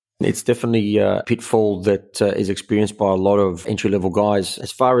It's definitely a pitfall that is experienced by a lot of entry-level guys.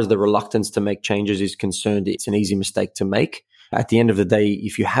 As far as the reluctance to make changes is concerned, it's an easy mistake to make. At the end of the day,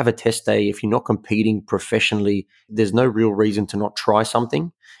 if you have a test day, if you're not competing professionally, there's no real reason to not try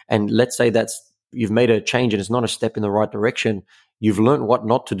something. And let's say you've made a change and it's not a step in the right direction. You've learned what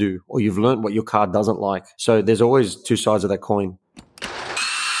not to do, or you've learned what your car doesn't like. So there's always two sides of that coin.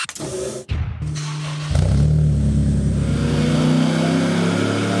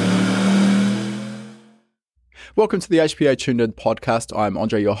 Welcome to the HPA Tuned In podcast. I'm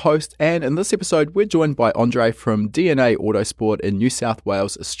Andre, your host, and in this episode, we're joined by Andre from DNA Autosport in New South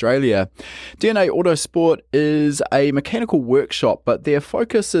Wales, Australia. DNA Autosport is a mechanical workshop, but their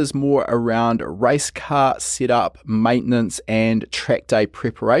focus is more around race car setup, maintenance, and track day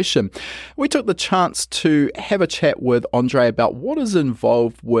preparation. We took the chance to have a chat with Andre about what is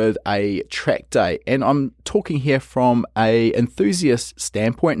involved with a track day, and I'm talking here from an enthusiast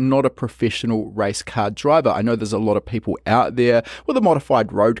standpoint, not a professional race car driver. I know there's a lot of people out there with a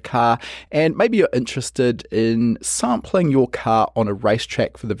modified road car, and maybe you're interested in sampling your car on a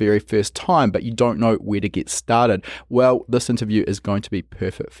racetrack for the very first time, but you don't know where to get started. Well, this interview is going to be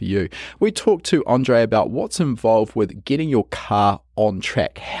perfect for you. We talked to Andre about what's involved with getting your car on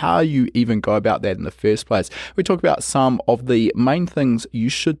track, how you even go about that in the first place. We talk about some of the main things you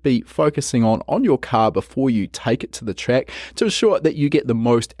should be focusing on your car before you take it to the track to ensure that you get the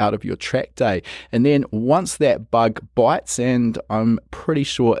most out of your track day. And then once that bug bites, and I'm pretty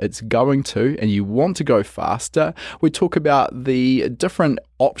sure it's going to, and you want to go faster, we talk about the different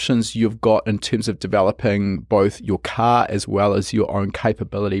options you've got in terms of developing both your car as well as your own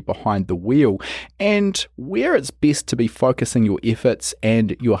capability behind the wheel, and where it's best to be focusing your efforts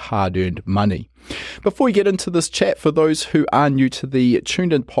and your hard-earned money. Before we get into this chat, for those who are new to the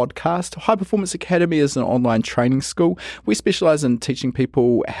Tuned In podcast, High Performance Academy is an online training school. We specialize in teaching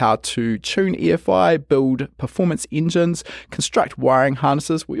people how to tune EFI, build performance engines, construct wiring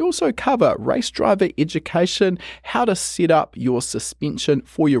harnesses. We also cover race driver education, how to set up your suspension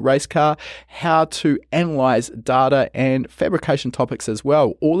for your race car, how to analyze data, and fabrication topics as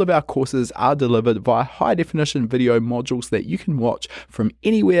well. All of our courses are delivered via high definition video modules that you can watch from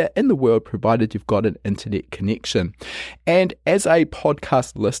anywhere in the world, provided you've got an internet connection. And as a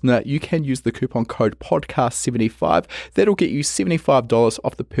podcast listener, you can use the coupon code podcast75. That'll get you $75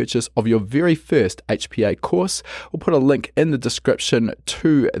 off the purchase of your very first HPA course. We'll put a link in the description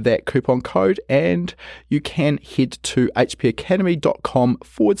to that coupon code, and you can head to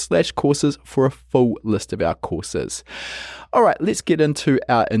hpacademy.com/courses for a full list of our courses. All right, let's get into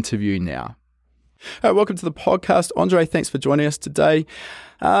our interview now. All right, welcome to the podcast. Andre, thanks for joining us today.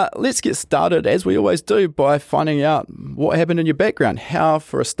 Let's get started, as we always do, by finding out what happened in your background. How,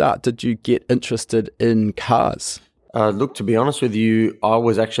 for a start, did you get interested in cars? Look, to be honest with you, I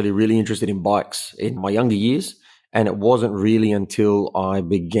was actually really interested in bikes in my younger years, and it wasn't really until I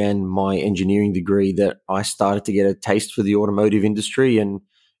began my engineering degree that I started to get a taste for the automotive industry, and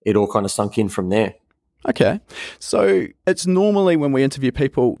it all kind of sunk in from there. Okay. So it's normally when we interview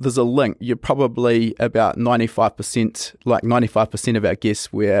people, there's a link. You're probably about 95% of our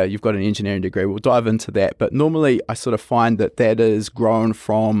guests where you've got an engineering degree. We'll dive into that. But normally I sort of find that is grown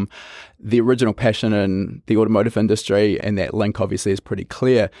from the original passion in the automotive industry, and that link obviously is pretty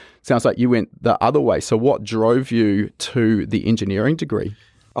clear. Sounds like you went the other way. So what drove you to the engineering degree?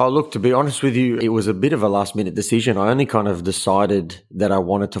 Oh, look, to be honest with you, it was a bit of a last-minute decision. I only kind of decided that I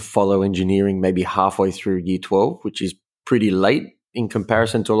wanted to follow engineering maybe halfway through year 12, which is pretty late in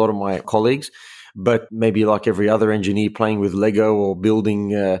comparison to a lot of my colleagues. But maybe like every other engineer, playing with Lego or building,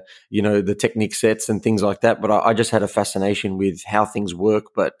 the Technic sets and things like that. But I just had a fascination with how things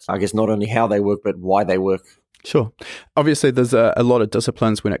work, but I guess not only how they work, but why they work. Sure. Obviously, there's a lot of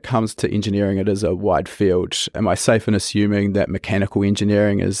disciplines when it comes to engineering. It is a wide field. Am I safe in assuming that mechanical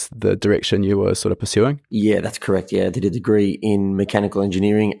engineering is the direction you were sort of pursuing? Yeah, that's correct. Yeah, I did a degree in mechanical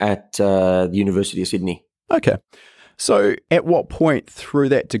engineering at the University of Sydney. Okay. So at what point through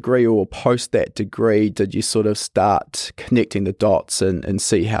that degree or post that degree did you sort of start connecting the dots and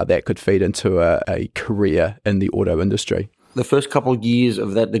see how that could feed into a career in the auto industry? The first couple of years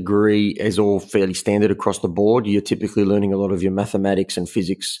of that degree is all fairly standard across the board. You're typically learning a lot of your mathematics and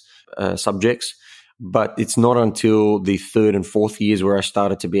physics subjects, but it's not until the third and fourth years where I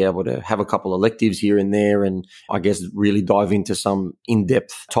started to be able to have a couple of electives here and there, and I guess really dive into some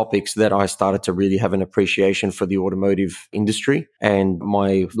in-depth topics that I started to really have an appreciation for the automotive industry. And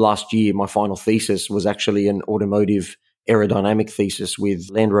my last year, my final thesis was actually an automotive aerodynamic thesis with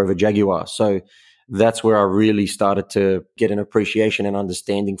Land Rover Jaguar. So that's where I really started to get an appreciation and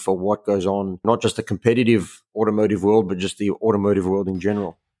understanding for what goes on, not just the competitive automotive world, but just the automotive world in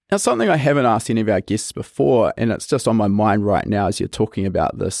general. Now, something I haven't asked any of our guests before, and it's just on my mind right now as you're talking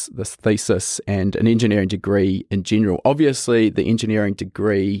about this thesis and an engineering degree in general. Obviously, the engineering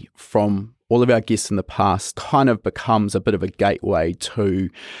degree from all of our guests in the past kind of becomes a bit of a gateway to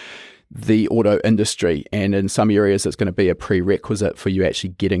the auto industry, and in some areas it's going to be a prerequisite for you actually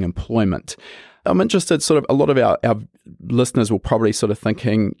getting employment. I'm interested, sort of, a lot of our listeners will probably sort of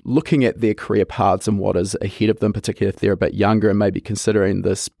looking at their career paths and what is ahead of them, particularly if they're a bit younger and maybe considering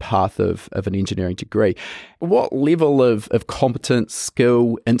this path of an engineering degree. What level of competence,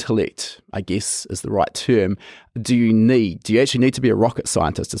 skill, intellect, I guess is the right term, do you need? Do you actually need to be a rocket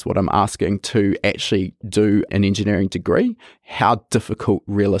scientist, is what I'm asking, to actually do an engineering degree? How difficult,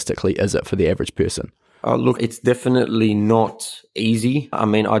 realistically, is it for the average person? Look, it's definitely not easy. I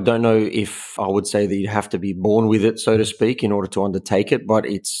mean, I don't know if I would say that you have to be born with it, so to speak, in order to undertake it, but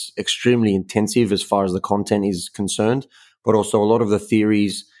it's extremely intensive as far as the content is concerned, but also a lot of the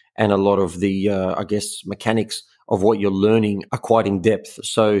theories and a lot of the, mechanics of what you're learning are quite in depth.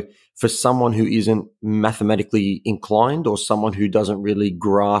 So for someone who isn't mathematically inclined or someone who doesn't really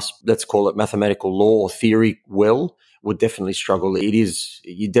grasp, let's call it mathematical law or theory well, would definitely struggle.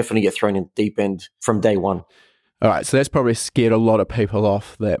 You definitely get thrown in the deep end from day one. All right, so that's probably scared a lot of people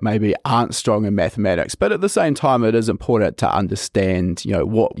off that maybe aren't strong in mathematics. But at the same time, it is important to understand,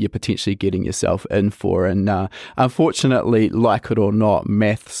 what you're potentially getting yourself in for. And unfortunately, like it or not,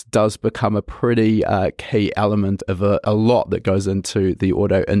 maths does become a pretty key element of a lot that goes into the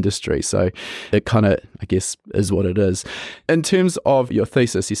auto industry. So it kind of, I guess, is what it is. In terms of your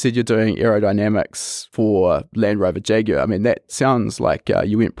thesis, you said you're doing aerodynamics for Land Rover Jaguar. I mean, that sounds like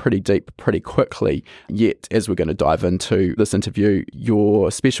you went pretty deep pretty quickly. Yet, as we're going to dive into this interview,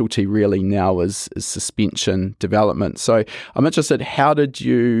 your specialty really now is suspension development. So I'm interested, how did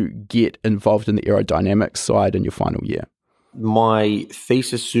you get involved in the aerodynamics side in your final year? My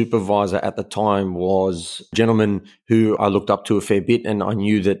thesis supervisor at the time was a gentleman who I looked up to a fair bit, and I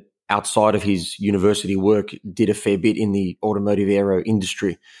knew that outside of his university work did a fair bit in the automotive aero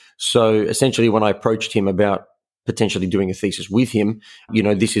industry. So essentially, when I approached him about potentially doing a thesis with him,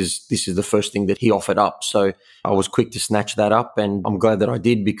 this is the first thing that he offered up. So I was quick to snatch that up, and I'm glad that I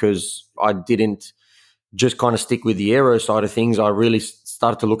did, because I didn't just kind of stick with the aero side of things. I really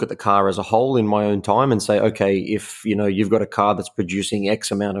started to look at the car as a whole in my own time and say, okay, if you've got a car that's producing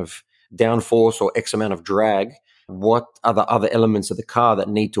X amount of downforce or X amount of drag, what are the other elements of the car that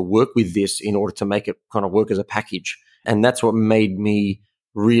need to work with this in order to make it kind of work as a package? And that's what made me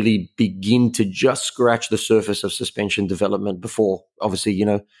really begin to just scratch the surface of suspension development before, obviously,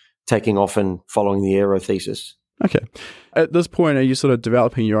 taking off and following the aero thesis. Okay. At this point, are you sort of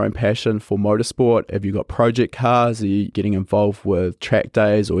developing your own passion for motorsport? Have you got project cars? Are you getting involved with track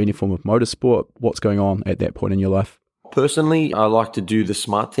days or any form of motorsport? What's going on at that point in your life? Personally, I like to do the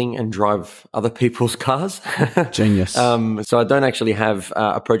smart thing and drive other people's cars. Genius. So I don't actually have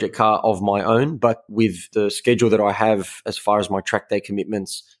a project car of my own, but with the schedule that I have as far as my track day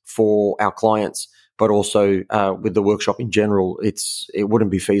commitments for our clients, but also with the workshop in general, it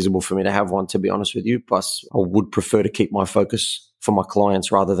wouldn't be feasible for me to have one, to be honest with you. Plus, I would prefer to keep my focus for my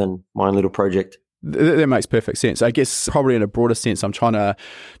clients rather than my own little project. That makes perfect sense. I guess probably in a broader sense, I'm trying to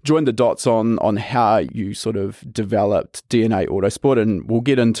join the dots on how you sort of developed DNA Autosport, and we'll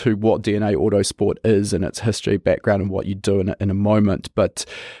get into what DNA Autosport is and its history, background, and what you do in a moment. But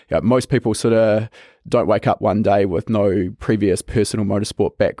most people sort of don't wake up one day with no previous personal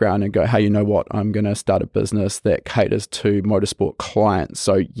motorsport background and go, hey, you know what, I'm going to start a business that caters to motorsport clients.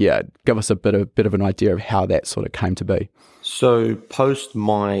 So give us a bit of an idea of how that sort of came to be. So post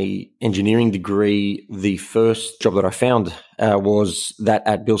my engineering degree, the first job that I found was that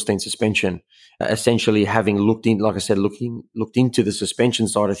at Bilstein Suspension. Essentially, having looked into the suspension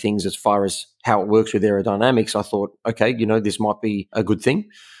side of things as far as how it works with aerodynamics, I thought, okay, this might be a good thing.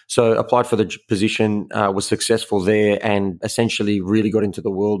 So applied for the position, was successful there, and essentially really got into the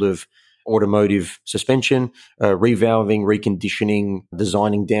world of automotive suspension, revalving, reconditioning,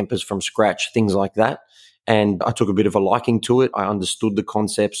 designing dampers from scratch, things like that. And I took a bit of a liking to it. I understood the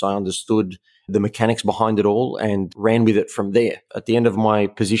concepts. I understood the mechanics behind it all and ran with it from there. At the end of my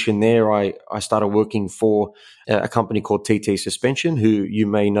position there, I started working for a company called TT Suspension, who you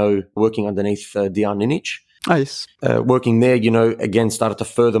may know, working underneath Dejan Ninic. Nice. Working there, again, started to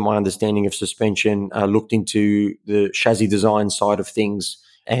further my understanding of suspension, looked into the chassis design side of things,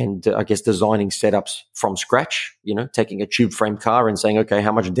 and I guess designing setups from scratch, taking a tube frame car and saying, okay,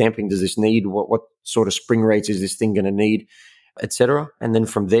 how much damping does this need? What sort of spring rates is this thing going to need, etc. And then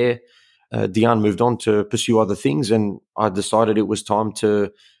from there, Dejan moved on to pursue other things, and I decided it was time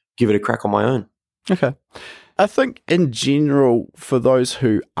to give it a crack on my own. Okay. I think in general, for those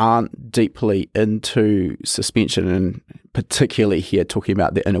who aren't deeply into suspension, and particularly here talking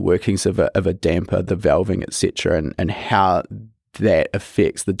about the inner workings of a damper, the valving, etc., and how that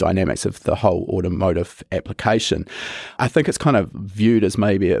affects the dynamics of the whole automotive application, I think it's kind of viewed as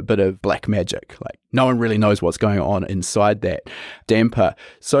maybe a bit of black magic. Like no one really knows what's going on inside that damper.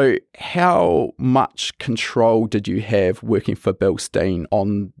 So how much control did you have working for Bilstein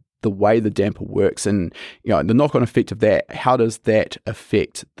on the way the damper works, and the knock-on effect of that? How does that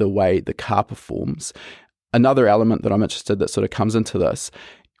affect the way the car performs? Another element that I'm interested that sort of comes into this,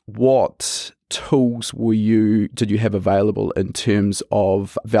 what tools did you have available in terms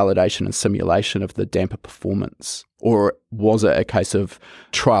of validation and simulation of the damper performance? Or was it a case of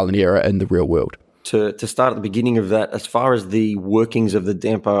trial and error in the real world? To start at the beginning of that, as far as the workings of the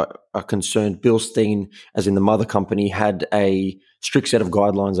damper are concerned, Bilstein, as in the mother company, had a strict set of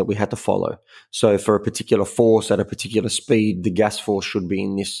guidelines that we had to follow. So for a particular force at a particular speed, the gas force should be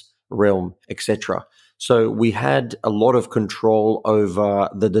in this realm, etc. So we had a lot of control over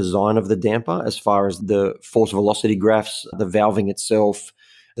the design of the damper as far as the force velocity graphs, the valving itself,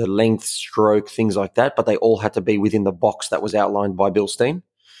 the length, stroke, things like that, but they all had to be within the box that was outlined by Bilstein.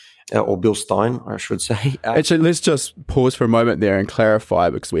 Or Bilstein, I should say. Actually, let's just pause for a moment there and clarify,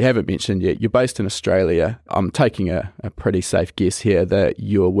 because we haven't mentioned yet, you're based in Australia. I'm taking a pretty safe guess here that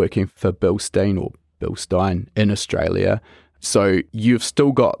you're working for Bilstein or Bilstein in Australia. So you've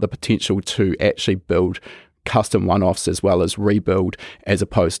still got the potential to actually build custom one-offs as well as rebuild, as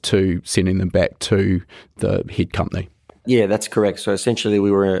opposed to sending them back to the head company. Yeah, that's correct. So essentially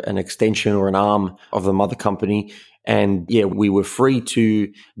we were an extension or an arm of the mother company. And yeah, we were free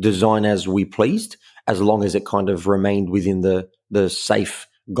to design as we pleased, as long as it kind of remained within the safe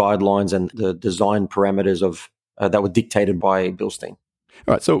guidelines and the design parameters of that were dictated by Bilstein.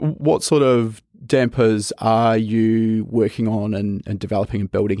 All right. So what sort of dampers are you working on and developing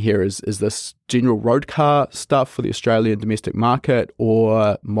and building here? Is this general road car stuff for the Australian domestic market,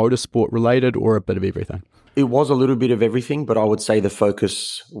 or motorsport related, or a bit of everything? It was a little bit of everything, but I would say the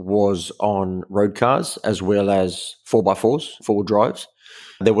focus was on road cars as well as 4x4s, four-wheel drives.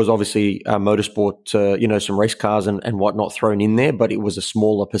 There was obviously motorsport, some race cars and whatnot thrown in there, but it was a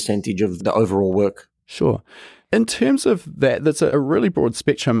smaller percentage of the overall work. Sure. In terms of that, that's a really broad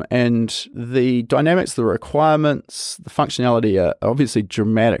spectrum, and the dynamics, the requirements, the functionality are obviously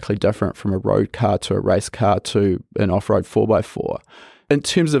dramatically different from a road car to a race car to an off-road 4x4. In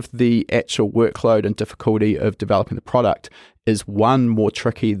terms of the actual workload and difficulty of developing the product, is one more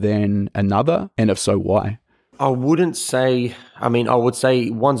tricky than another? And if so, why? I would say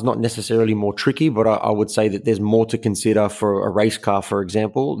one's not necessarily more tricky, but I would say that there's more to consider for a race car, for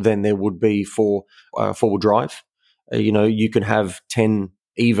example, than there would be for four-wheel drive. You can have 10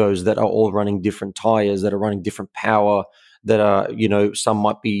 Evos that are all running different tires, that are running different power, that are, some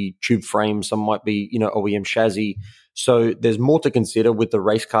might be tube frame, some might be, OEM chassis. So there's more to consider with the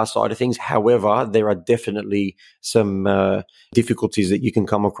race car side of things. However, there are definitely some difficulties that you can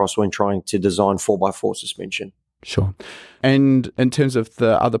come across when trying to design 4x4 suspension. Sure. And in terms of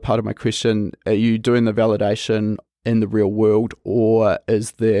the other part of my question, are you doing the validation in the real world, or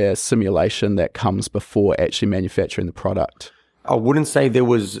is there simulation that comes before actually manufacturing the product? I wouldn't say there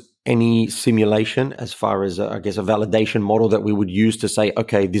was any simulation as far as, a validation model that we would use to say,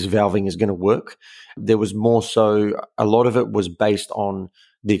 okay, this valving is going to work. There was more so, a lot of it was based on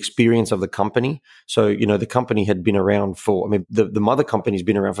the experience of the company. So, the company had been around the mother company's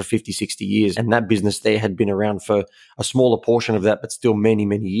been around for 50, 60 years, and that business there had been around for a smaller portion of that, but still many,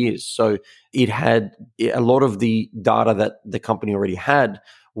 many years. So it had a lot of the data that the company already had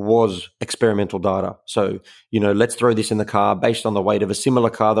was experimental data. So, let's throw this in the car based on the weight of a similar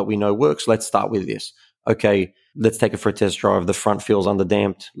car that we know works. Let's start with this. Okay, let's take it for a test drive. The front feels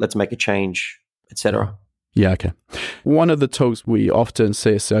underdamped. Let's make a change, etc. Yeah, okay. One of the tools we often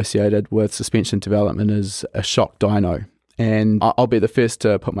see associated with suspension development is a shock dyno. And I'll be the first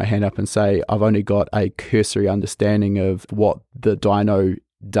to put my hand up and say I've only got a cursory understanding of what the dyno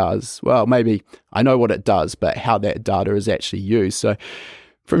does. Well, maybe I know what it does, but how that data is actually used. So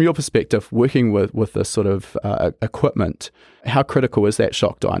from your perspective, working with this sort of equipment, how critical is that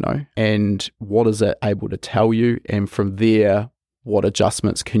shock dyno, and what is it able to tell you? And from there, what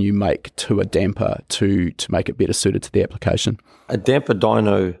adjustments can you make to a damper to make it better suited to the application? A damper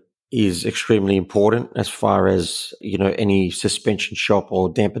dyno is extremely important as far as, any suspension shop or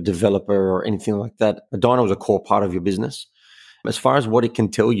damper developer or anything like that. A dyno is a core part of your business. As far as what it can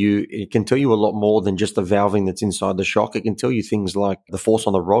tell you a lot more than just the valving that's inside the shock. It can tell you things like the force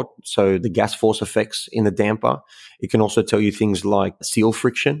on the rod, so the gas force effects in the damper. It can also tell you things like seal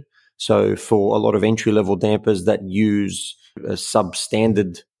friction. So for a lot of entry-level dampers that use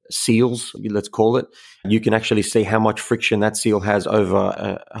substandard seals, let's call it, you can actually see how much friction that seal has over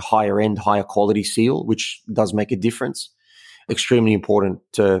a higher end, higher quality seal, which does make a difference. Extremely important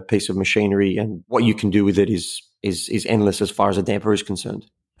piece of machinery, and what you can do with it is endless as far as a damper is concerned.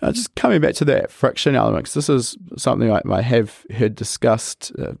 Just coming back to that friction element, 'cause this is something I have heard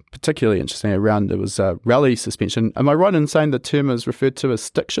discussed, particularly interesting around, it was rally suspension. Am I right in saying the term is referred to as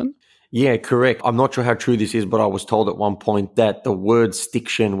stiction? Yeah, correct. I'm not sure how true this is, but I was told at one point that the word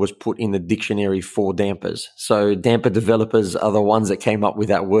stiction was put in the dictionary for dampers. So damper developers are the ones that came up with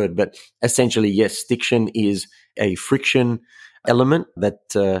that word. But essentially, yes, stiction is a friction element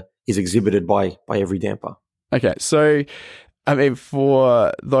that is exhibited by every damper. Okay, so I mean,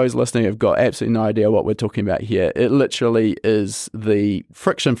 for those listening who've got absolutely no idea what we're talking about here, it literally is the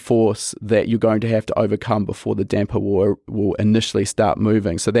friction force that you're going to have to overcome before the damper will initially start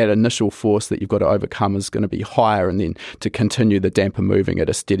moving. So that initial force that you've got to overcome is going to be higher, and then to continue the damper moving at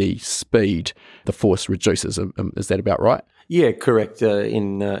a steady speed, the force reduces. Is that about right? Yeah, correct.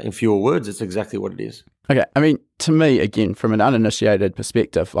 In fewer words, it's exactly what it is. Okay, I mean, to me, again, from an uninitiated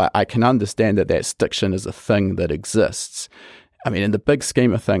perspective, I can understand that stiction is a thing that exists. I mean, in the big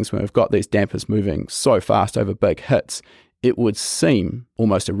scheme of things, when we've got these dampers moving so fast over big hits, it would seem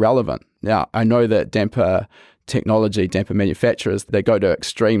almost irrelevant. Now, I know that damper technology, damper manufacturers, they go to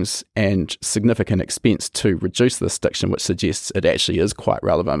extremes and significant expense to reduce the stiction, which suggests it actually is quite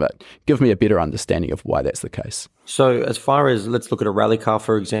relevant. But give me a better understanding of why that's the case. So as far as, let's look at a rally car,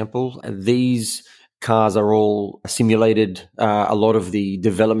 for example, these cars are all simulated. A lot of the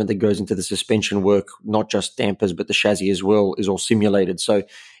development that goes into the suspension work, not just dampers, but the chassis as well, is all simulated. So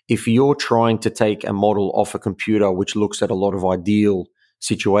if you're trying to take a model off a computer, which looks at a lot of ideal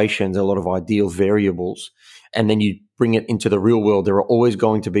situations, a lot of ideal variables, and then you bring it into the real world, there are always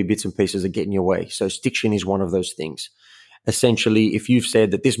going to be bits and pieces that get in your way. So stiction is one of those things. Essentially, if you've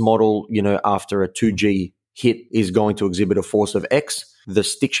said that this model, after a 2G hit is going to exhibit a force of X, the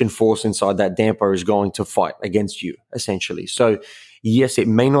stiction force inside that damper is going to fight against you, essentially. So yes, it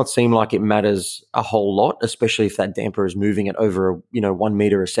may not seem like it matters a whole lot, especially if that damper is moving at over 1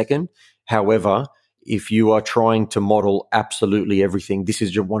 meter a second. However, if you are trying to model absolutely everything, this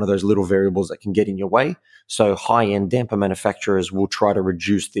is just one of those little variables that can get in your way. So high-end damper manufacturers will try to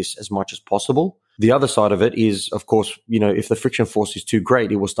reduce this as much as possible. The other side of it is, of course, if the friction force is too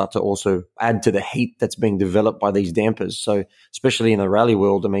great, it will start to also add to the heat that's being developed by these dampers. So especially in the rally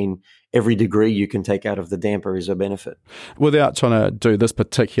world, I mean, every degree you can take out of the damper is a benefit. Without trying to do this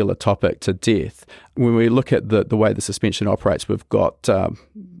particular topic to death, when we look at the way the suspension operates, we've got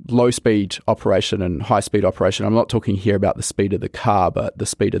low-speed operation and high-speed operation. I'm not talking here about the speed of the car, but the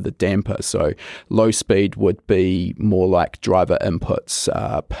speed of the damper. So low speed would be more like driver inputs,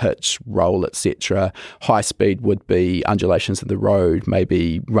 pitch, roll, etc. High speed would be undulations of the road,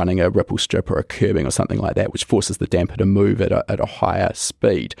 maybe running a ripple strip or a curbing or something like that, which forces the damper to move at a higher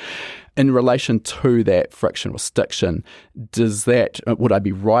speed. In relation to that friction or stiction, would I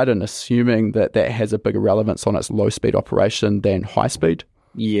be right in assuming that has a bigger relevance on its low speed operation than high speed?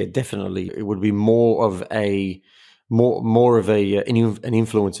 Yeah, definitely. It would be more of an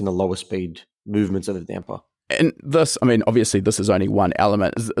influence in the lower speed movements of the damper. And this, I mean, obviously this is only one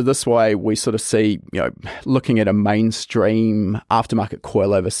element. This way we sort of see, looking at a mainstream aftermarket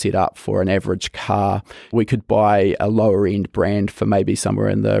coilover setup for an average car, we could buy a lower end brand for maybe somewhere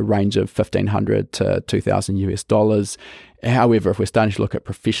in the range of $1,500 to $2,000. However, if we're starting to look at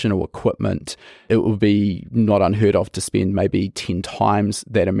professional equipment, it would be not unheard of to spend maybe 10 times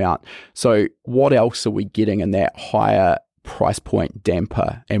that amount. So what else are we getting in that higher price point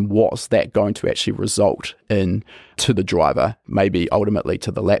damper, and what's that going to actually result in to the driver, maybe ultimately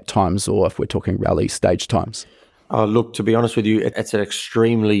to the lap times, or if we're talking rally stage times? Look, to be honest with you, it's a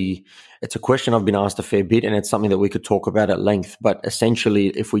question I've been asked a fair bit, and it's something that we could talk about at length. But essentially,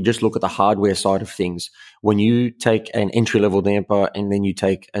 if we just look at the hardware side of things, when you take an entry-level damper and then you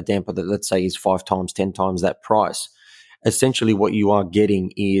take a damper that, let's say, is 5 times, 10 times that price, essentially what you are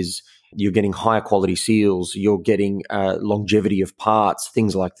getting is you're getting higher quality seals, you're getting longevity of parts,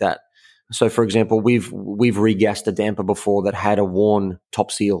 things like that. So, for example, we've regassed a damper before that had a worn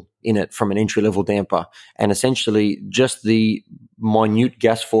top seal in it from an entry-level damper. And essentially, just the minute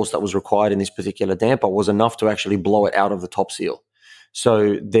gas force that was required in this particular damper was enough to actually blow it out of the top seal.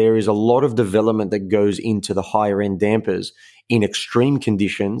 So there is a lot of development that goes into the higher-end dampers in extreme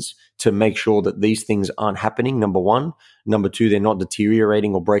conditions to make sure that these things aren't happening, number one. Number two, they're not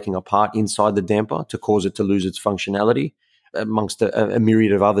deteriorating or breaking apart inside the damper to cause it to lose its functionality, amongst a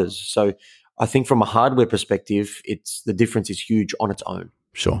myriad of others. So I think from a hardware perspective, the difference is huge on its own.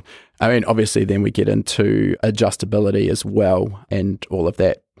 Sure. I mean, obviously then we get into adjustability as well, and all of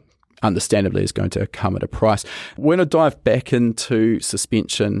that understandably is going to come at a price. We're going to dive back into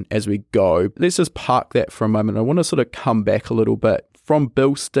suspension as we go. Let's just park that for a moment. I want to sort of come back a little bit. From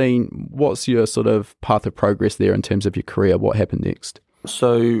Bilstein, what's your sort of path of progress there in terms of your career? What happened next?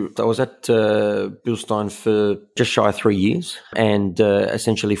 So I was at Bilstein for just shy of 3 years. And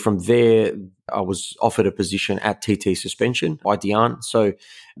essentially from there, I was offered a position at TT Suspension by Diane. So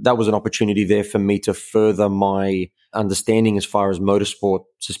that was an opportunity there for me to further my understanding as far as motorsport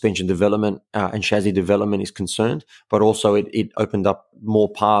suspension development and chassis development is concerned. But also it opened up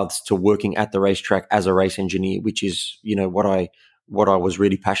more paths to working at the racetrack as a race engineer, which is, what I was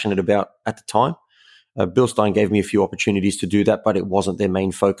really passionate about at the time. Bilstein gave me a few opportunities to do that, but it wasn't their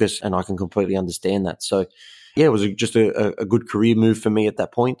main focus, and I can completely understand that. So, yeah, it was just a good career move for me at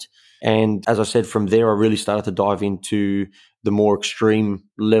that point. And as I said, from there, I really started to dive into the more extreme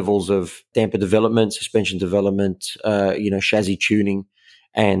levels of damper development, suspension development, chassis tuning,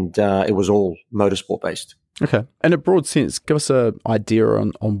 and it was all motorsport based. Okay. In a broad sense, give us an idea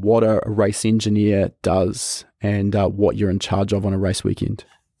on what a race engineer does and what you're in charge of on a race weekend.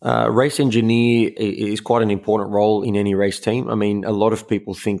 Race engineer is quite an important role in any race team. I mean, a lot of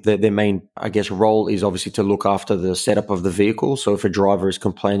people think that their main, role is obviously to look after the setup of the vehicle. So if a driver is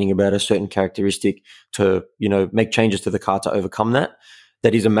complaining about a certain characteristic, to, make changes to the car to overcome that.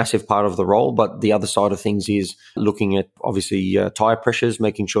 That is a massive part of the role. But the other side of things is looking at, obviously, tire pressures,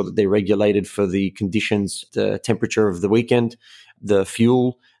 making sure that they're regulated for the conditions, the temperature of the weekend, the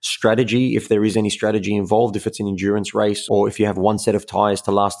fuel strategy, if there is any strategy involved, if it's an endurance race or if you have one set of tires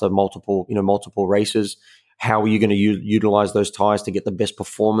to last multiple races, how are you going to utilize those tires to get the best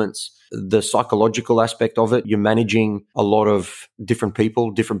performance? The psychological aspect of it, you're managing a lot of different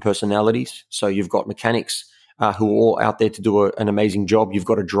people, different personalities. So you've got mechanics who are all out there to do an amazing job. You've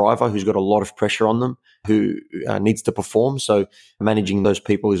got a driver who's got a lot of pressure on them, who needs to perform. So managing those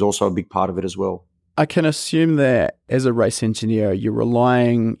people is also a big part of it as well. I can assume that as a race engineer, you're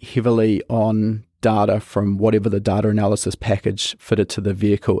relying heavily on data from whatever the data analysis package fitted to the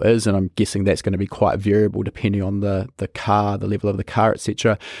vehicle is, and I'm guessing that's going to be quite variable depending on the car, the level of the car,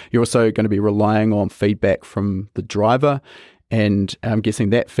 etc. You're also going to be relying on feedback from the driver, and I'm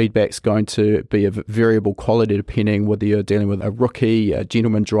guessing that feedback's going to be of variable quality depending whether you're dealing with a rookie, a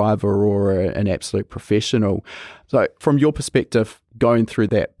gentleman driver, or an absolute professional. So from your perspective, going through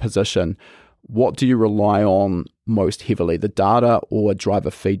that position, what do you rely on most heavily, the data or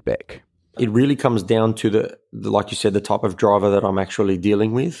driver feedback? It really comes down to the like you said, the type of driver that I'm actually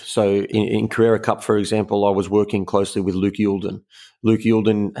dealing with. So in Carrera Cup, for example, I was working closely with Luke Youlden. Luke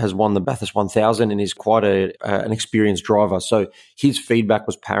Youlden has won the Bathurst 1000 and is quite an experienced driver. So his feedback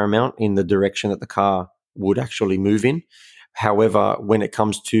was paramount in the direction that the car would actually move in. However, when it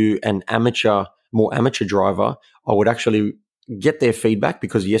comes to an more amateur driver, I would actually get their feedback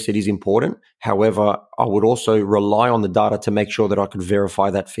because, yes, it is important. However, I would also rely on the data to make sure that I could verify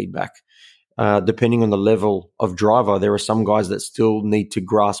that feedback. Depending on the level of driver, there are some guys that still need to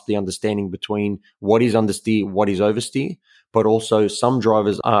grasp the understanding between what is understeer, what is oversteer, but also some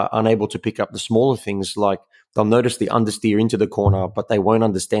drivers are unable to pick up the smaller things, like they'll notice the understeer into the corner, but they won't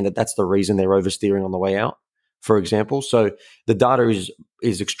understand that that's the reason they're oversteering on the way out, for example. So the data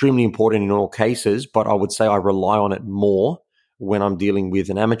is extremely important in all cases, but I would say I rely on it more when I'm dealing with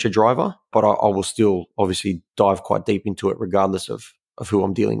an amateur driver, but I will still obviously dive quite deep into it regardless of who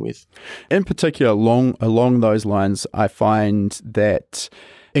I'm dealing with. In particular, along those lines, I find that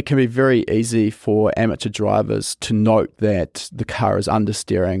it can be very easy for amateur drivers to note that the car is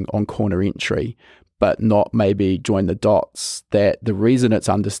understeering on corner entry, but not maybe join the dots that the reason it's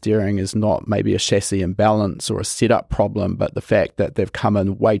understeering is not maybe a chassis imbalance or a setup problem, but the fact that they've come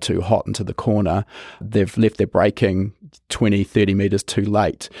in way too hot into the corner, they've left their braking 20, 30 metres too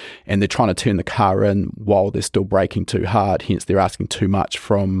late, and they're trying to turn the car in while they're still braking too hard, hence they're asking too much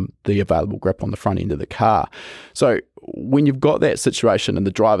from the available grip on the front end of the car. So when you've got that situation and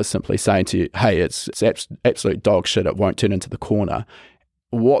the driver's simply saying to you, hey, it's absolute dog shit, it won't turn into the corner,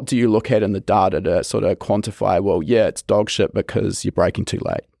 what do you look at in the data to sort of quantify, well, yeah, it's dog shit because you're braking too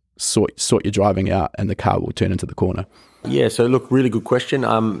late. Sort your driving out and the car will turn into the corner. Yeah, so look, really good question.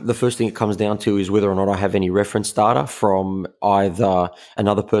 The first thing it comes down to is whether or not I have any reference data from either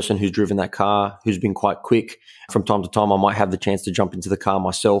another person who's driven that car, who's been quite quick. From time to time, I might have the chance to jump into the car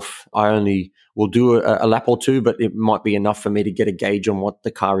myself. I only will do a lap or two, but it might be enough for me to get a gauge on what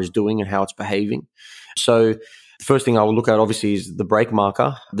the car is doing and how it's behaving. So The first thing I will look at obviously is the brake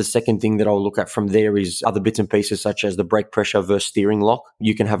marker. The second thing that I'll look at from there is other bits and pieces such as the brake pressure versus steering lock.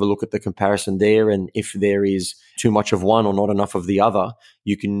 You can have a look at the comparison there, and if there is too much of one or not enough of the other,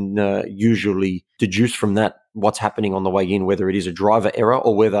 you can usually deduce from that what's happening on the way in, whether it is a driver error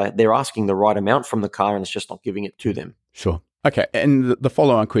or whether they're asking the right amount from the car and it's just not giving it to them. Sure. Okay, and the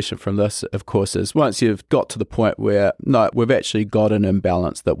follow-on question from this, of course, is once you've got to the point where, no, we've actually got an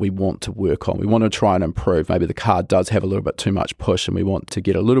imbalance that we want to work on, we want to try and improve, maybe the car does have a little bit too much push and we want to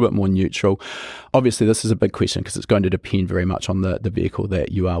get a little bit more neutral. Obviously, this is a big question because it's going to depend very much on the vehicle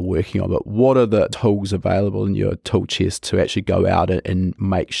that you are working on, but what are the tools available in your tool chest to actually go out and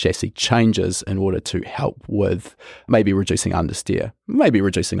make chassis changes in order to help with maybe reducing understeer, maybe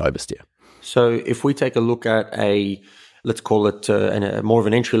reducing oversteer? So if we take a look at let's call it more of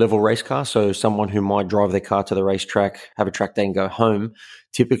an entry-level race car, so someone who might drive their car to the racetrack, have a track day and go home,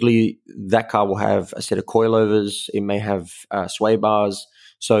 typically that car will have a set of coilovers, it may have sway bars.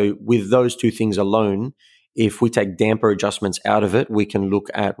 So with those two things alone, if we take damper adjustments out of it, we can look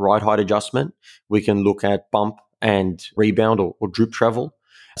at ride height adjustment, we can look at bump and rebound or droop travel.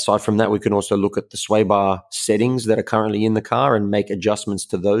 Aside from that, we can also look at the sway bar settings that are currently in the car and make adjustments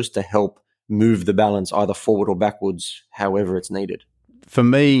to those to help move the balance either forward or backwards, however it's needed. For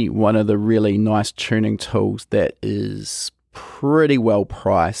me, one of the really nice tuning tools that is pretty well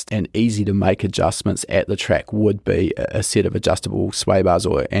priced and easy to make adjustments at the track would be a set of adjustable sway bars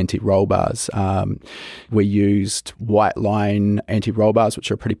or anti-roll bars. We used White Line anti-roll bars,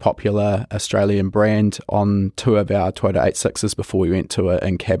 which are a pretty popular Australian brand, on two of our Toyota 86s before we went to an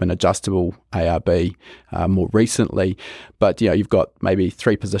in-cabin adjustable ARB more recently. But you've got maybe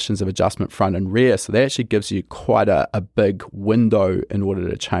 3 positions of adjustment, front and rear, so that actually gives you quite a big window in order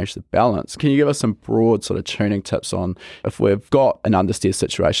to change the balance. Can you give us some broad sort of tuning tips on, if we've got an understeer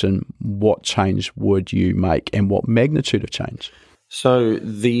situation, what change would you make and what magnitude of change? So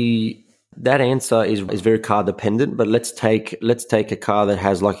that answer is very car dependent, but let's take a car that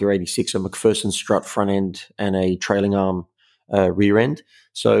has, like your 86, a McPherson strut front end and a trailing arm rear end.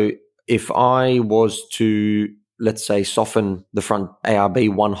 So if I was to, let's say, soften the front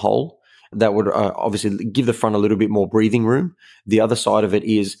ARB one hole, that would obviously give the front a little bit more breathing room. The other side of it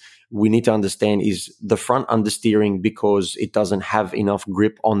is we need to understand, is the front understeering because it doesn't have enough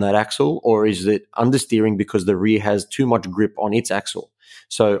grip on that axle, or is it understeering because the rear has too much grip on its axle?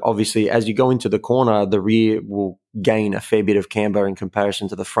 So obviously, as you go into the corner, the rear will gain a fair bit of camber in comparison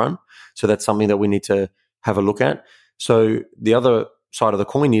to the front. So that's something that we need to have a look at. So the other side of the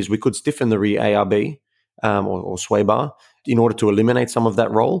coin is we could stiffen the rear ARB or sway bar in order to eliminate some of that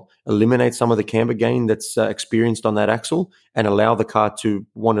roll, eliminate some of the camber gain that's experienced on that axle, and allow the car to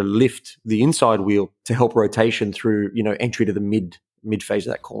want to lift the inside wheel to help rotation through, entry to the mid phase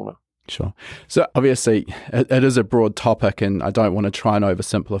of that corner. Sure. So obviously it is a broad topic and I don't want to try and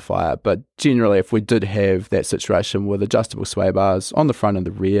oversimplify it, but generally if we did have that situation with adjustable sway bars on the front and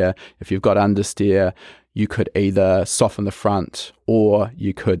the rear, if you've got understeer, you could either soften the front or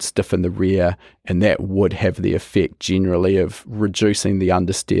you could stiffen the rear, and that would have the effect generally of reducing the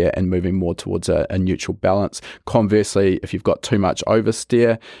understeer and moving more towards a neutral balance. Conversely, if you've got too much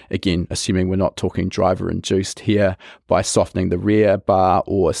oversteer, again, assuming we're not talking driver induced here, by softening the rear bar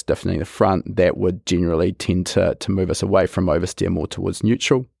or stiffening the front, that would generally tend to move us away from oversteer more towards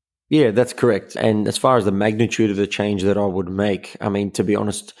neutral. Yeah, that's correct. And as far as the magnitude of the change that I would make, I mean, to be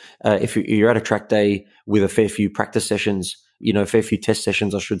honest, if you're at a track day with a fair few practice sessions, a fair few test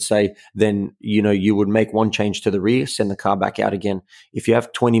sessions, I should say, then, you would make one change to the rear, send the car back out again. If you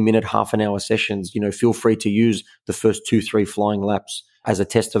have 20-minute, half an hour sessions, feel free to use the first 2-3 flying laps as a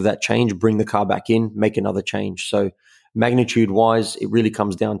test of that change, bring the car back in, make another change. So magnitude wise, it really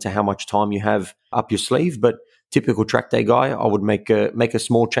comes down to how much time you have up your sleeve. But typical track day guy, I would make a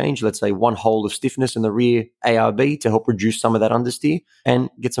small change, let's say one hole of stiffness in the rear ARB to help reduce some of that understeer and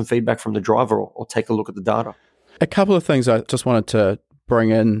get some feedback from the driver or take a look at the data. A couple of things I just wanted to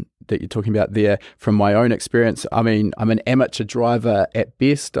bring in that you're talking about there from my own experience. I mean, I'm an amateur driver at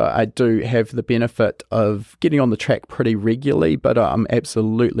best. I do have the benefit of getting on the track pretty regularly, but I'm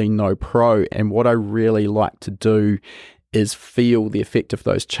absolutely no pro. And what I really like to do is feel the effect of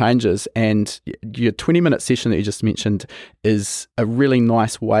those changes. And your 20-minute session that you just mentioned is a really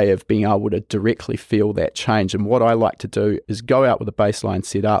nice way of being able to directly feel that change. And what I like to do is go out with a baseline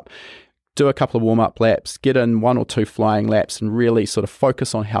set up, do a couple of warm-up laps, get in 1 or 2 flying laps and really sort of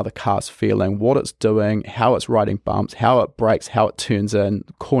focus on how the car's feeling, what it's doing, how it's riding bumps, how it brakes, how it turns in,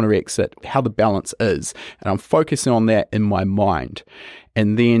 corner exit, how the balance is. And I'm focusing on that in my mind.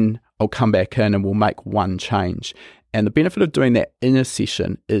 And then I'll come back in and we'll make one change. And the benefit of doing that in a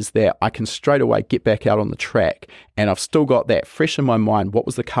session is that I can straight away get back out on the track and I've still got that fresh in my mind. What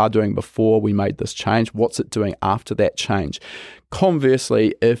was the car doing before we made this change? What's it doing after that change?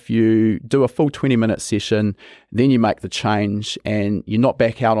 Conversely, if you do a full 20-minute session, then you make the change and you're not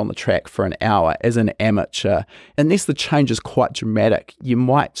back out on the track for an hour as an amateur, unless the change is quite dramatic, you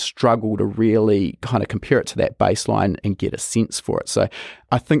might struggle to really kind of compare it to that baseline and get a sense for it. So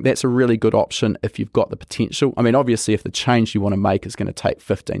I think that's a really good option if you've got the potential. I mean, obviously, if the change you want to make is going to take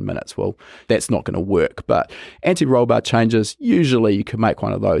 15 minutes, well, that's not going to work. But anti-roll bar changes, usually you can make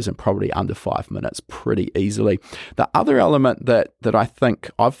one of those in probably under 5 minutes pretty easily. The other element that I think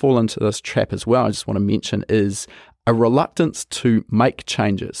I've fallen into this trap as well, I just want to mention, is a reluctance to make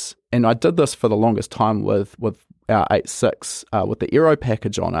changes. And I did this for the longest time with our 8.6 with the Aero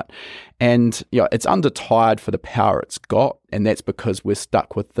package on it. And it's under-tired for the power it's got, and that's because we're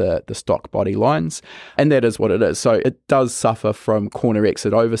stuck with the stock body lines. And that is what it is. So it does suffer from corner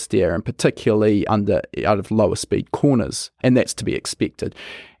exit oversteer, and particularly out of lower speed corners, and that's to be expected.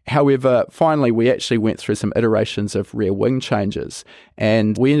 However, finally, we actually went through some iterations of rear wing changes,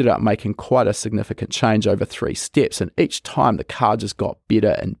 and we ended up making quite a significant change over 3 steps. And each time the car just got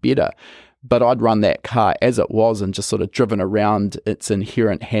better and better. But I'd run that car as it was and just sort of driven around its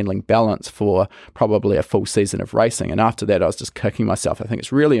inherent handling balance for probably a full season of racing. And after that, I was just kicking myself. I think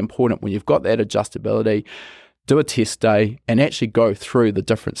it's really important when you've got that adjustability, do a test day and actually go through the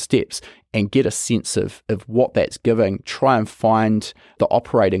different steps and get a sense of what that's giving. Try and find the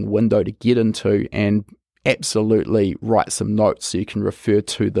operating window to get into and absolutely write some notes so you can refer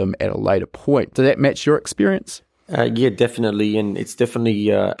to them at a later point. Does that match your experience? Yeah, definitely. And it's definitely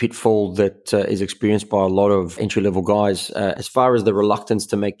a pitfall that is experienced by a lot of entry-level guys. As far as the reluctance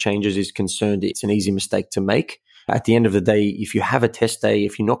to make changes is concerned, it's an easy mistake to make. At the end of the day, if you have a test day,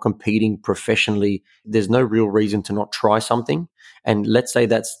 if you're not competing professionally, there's no real reason to not try something. And let's say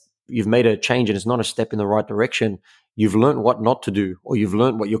you've made a change and it's not a step in the right direction. You've learned what not to do, or you've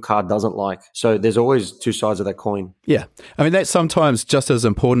learned what your car doesn't like. So there's always two sides of that coin. Yeah. I mean, that's sometimes just as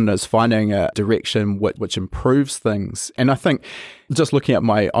important as finding a direction which improves things. And I think just looking at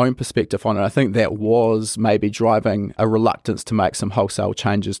my own perspective on it, I think that was maybe driving a reluctance to make some wholesale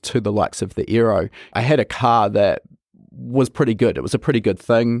changes to the likes of the Aero. I had a car that was pretty good. It was a pretty good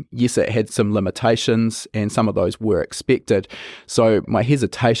thing. Yes, it had some limitations and some of those were expected. So my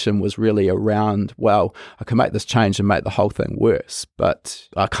hesitation was really around, well, I can make this change and make the whole thing worse. But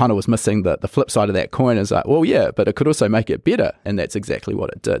I kind of was missing the flip side of that coin is like, well, yeah, but it could also make it better. And that's exactly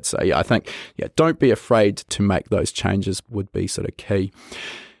what it did. So yeah, I think, don't be afraid to make those changes would be sort of key.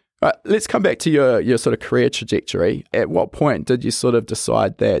 Right, let's come back to your sort of career trajectory. At what point did you sort of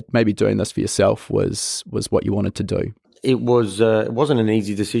decide that maybe doing this for yourself was what you wanted to do? It wasn't an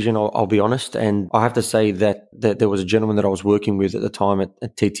easy decision, I'll be honest. And I have to say that there was a gentleman that I was working with at the time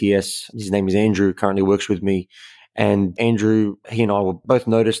at TTS. His name is Andrew, currently works with me. And Andrew, he and I were both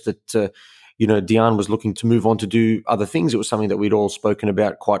noticed that, Dejan was looking to move on to do other things. It was something that we'd all spoken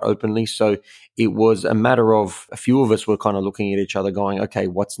about quite openly. So it was a matter of a few of us were kind of looking at each other going, okay,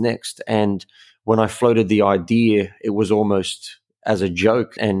 what's next? And when I floated the idea, it was almost as a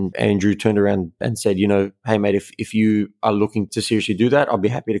joke. And Andrew turned around and said, hey, mate, if you are looking to seriously do that, I'll be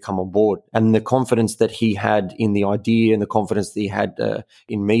happy to come on board. And the confidence that he had in the idea and the confidence that he had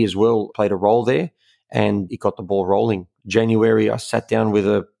in me as well played a role there. And it got the ball rolling. January, I sat down with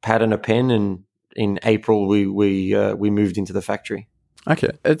a pad and a pen, and in April, we moved into the factory. Okay.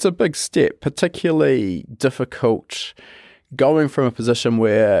 It's a big step, particularly difficult going from a position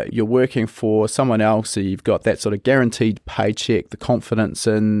where you're working for someone else, so you've got that sort of guaranteed paycheck, the confidence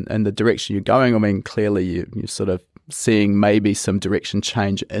in the direction you're going. I mean, clearly you're sort of seeing maybe some direction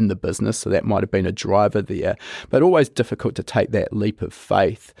change in the business, so that might have been a driver there, but always difficult to take that leap of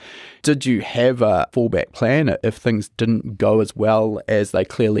faith. Did you have a fallback plan if things didn't go as well as they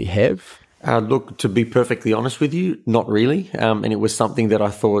clearly have? Look, to be perfectly honest with you, not really. And it was something that I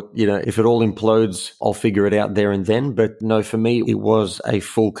thought, if it all implodes, I'll figure it out there and then. But no, for me, it was a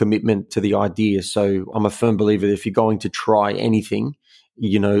full commitment to the idea. So I'm a firm believer that if you're going to try anything,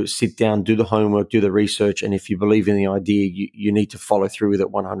 sit down, do the homework, do the research. And if you believe in the idea, you need to follow through with it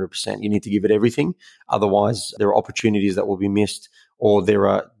 100%. You need to give it everything. Otherwise, there are opportunities that will be missed, or there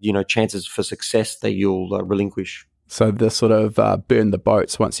are, chances for success that you'll relinquish. So the sort of burn the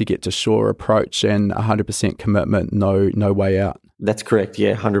boats once you get to shore approach and 100% commitment, no way out. That's correct.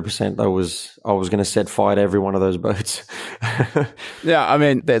 Yeah, 100%. I was going to set fire to every one of those boats. Yeah, I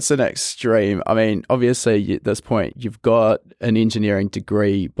mean, that's an extreme. I mean, obviously at this point, you've got an engineering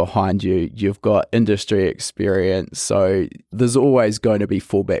degree behind you. You've got industry experience. So there's always going to be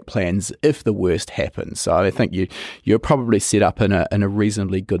fallback plans if the worst happens. So I think you're probably set up in a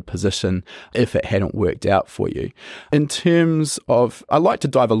reasonably good position if it hadn't worked out for you. In terms of, I'd like to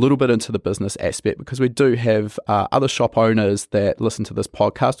dive a little bit into the business aspect because we do have other shop owners that listen to this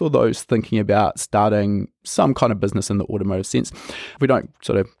podcast or those thinking about starting some kind of business in the automotive sense. We don't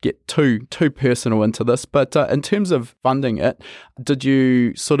sort of get too personal into this, but in terms of funding it, did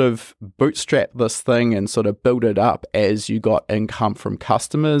you sort of bootstrap this thing and sort of build it up as you got income from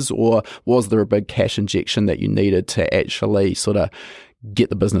customers, or was there a big cash injection that you needed to actually sort of get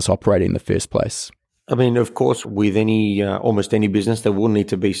the business operating in the first place? I mean, of course, with almost any business, there will need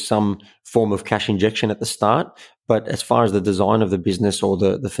to be some form of cash injection at the start. But as far as the design of the business or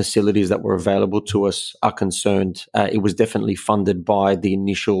the facilities that were available to us are concerned, it was definitely funded by the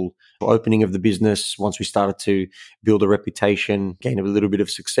initial opening of the business. Once we started to build a reputation, gain a little bit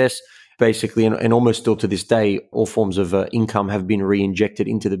of success, basically, and almost still to this day, all forms of income have been re-injected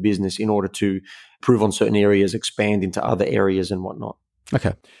into the business in order to improve on certain areas, expand into other areas and whatnot.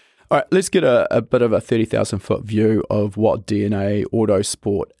 Okay. All right, let's get a bit of a 30,000 foot view of what DNA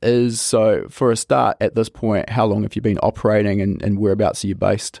Autosport is. So for a start, at this point, how long have you been operating and whereabouts are you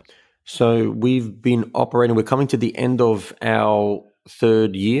based? So we've been operating, we're coming to the end of our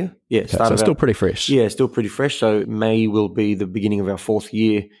third year. Yeah, okay, so still pretty fresh. Yeah, still pretty fresh. So May will be the beginning of our fourth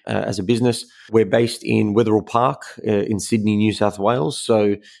year as a business. We're based in Wetherill Park in Sydney, New South Wales.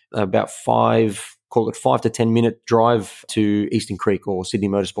 So about 5 to 10 minute drive to Eastern Creek or Sydney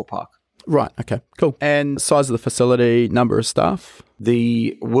Motorsport Park. Right, okay, cool. And size of the facility, number of staff?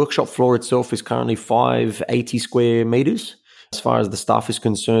 The workshop floor itself is currently 580 square meters. As far as the staff is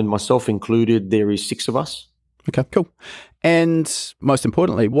concerned, myself included, there is 6 of us. Okay, cool. And most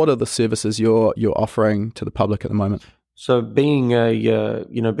importantly, what are the services you're offering to the public at the moment? So being a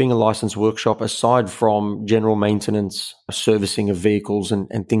licensed workshop, aside from general maintenance, servicing of vehicles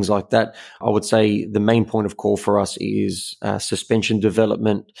and things like that, I would say the main point of call for us is suspension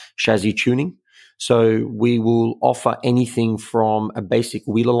development, chassis tuning. So we will offer anything from a basic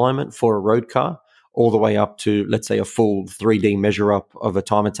wheel alignment for a road car all the way up to, let's say, a full 3D measure up of a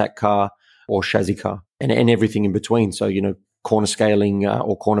time attack car or chassis car and everything in between. So, corner scaling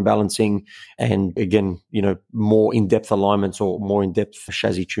or corner balancing, and again, more in-depth alignments or more in-depth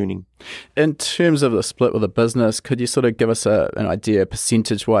chassis tuning. In terms of the split with the business, could you sort of give us an idea,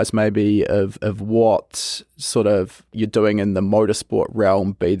 percentage-wise maybe, of what sort of you're doing in the motorsport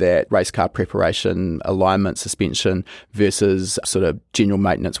realm, be that race car preparation, alignment, suspension, versus sort of general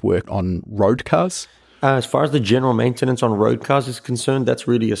maintenance work on road cars? As far as the general maintenance on road cars is concerned, that's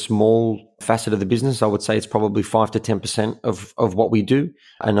really a small facet of the business. I would say it's probably 5 to 10% of what we do.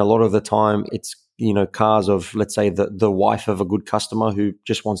 And a lot of the time it's, cars of, let's say, the wife of a good customer who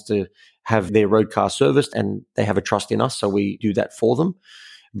just wants to have their road car serviced and they have a trust in us. So we do that for them.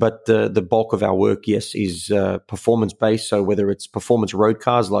 But the bulk of our work, yes, is performance-based. So whether it's performance road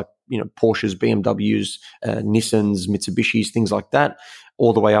cars like, Porsches, BMWs, Nissans, Mitsubishis, things like that,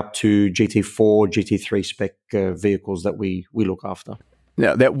 all the way up to GT4, GT3 spec vehicles that we look after.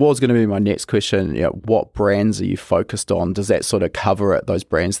 Now, that was going to be my next question. What brands are you focused on? Does that sort of cover it, those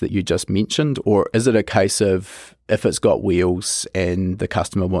brands that you just mentioned? Or is it a case of if it's got wheels and the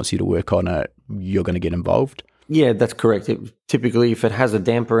customer wants you to work on it, you're going to get involved? Yeah, that's correct. Typically, if it has a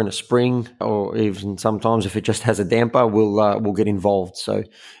damper and a spring, or even sometimes if it just has a damper, we'll get involved. So,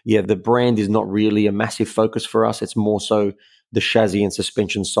 yeah, the brand is not really a massive focus for us. It's more so the chassis and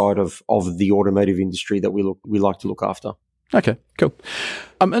suspension side of the automotive industry that we like to look after. Okay, cool.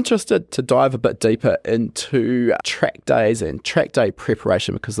 I'm interested to dive a bit deeper into track days and track day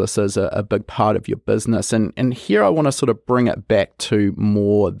preparation, because this is a big part of your business. And here I want to sort of bring it back to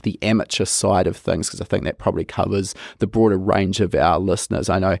more the amateur side of things, because I think that probably covers the broader range of our listeners.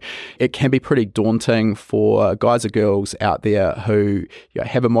 I know it can be pretty daunting for guys or girls out there who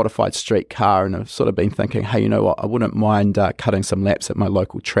have a modified street car and have sort of been thinking, hey, you know what, I wouldn't mind cutting some laps at my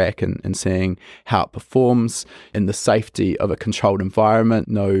local track and seeing how it performs in the safety of a controlled environment,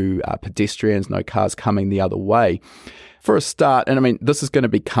 no pedestrians, no cars coming the other way. For a start, and I mean, this is going to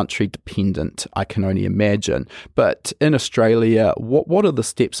be country dependent, I can only imagine, but in Australia, what are the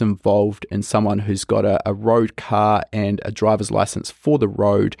steps involved in someone who's got a road car and a driver's license for the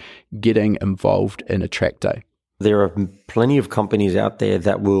road getting involved in a track day? There are plenty of companies out there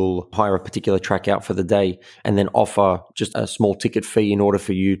that will hire a particular track out for the day and then offer just a small ticket fee in order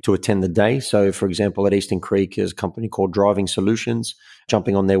for you to attend the day. So, for example, at Eastern Creek, there's a company called Driving Solutions.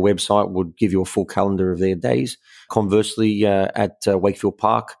 Jumping on their website would give you a full calendar of their days. Conversely, at Wakefield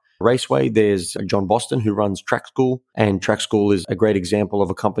Park Raceway, there's John Boston who runs Track School. And Track School is a great example of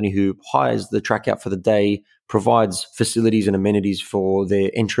a company who hires the track out for the day, provides facilities and amenities for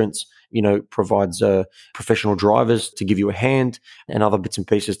their entrants, provides professional drivers to give you a hand and other bits and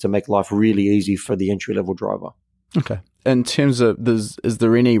pieces to make life really easy for the entry-level driver. Okay. In terms of, is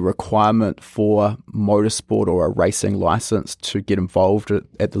there any requirement for motorsport or a racing license to get involved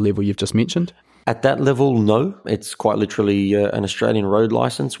at the level you've just mentioned? At that level, no. It's quite literally an Australian road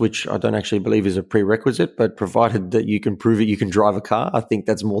license, which I don't actually believe is a prerequisite, but provided that you can prove it, you can drive a car, I think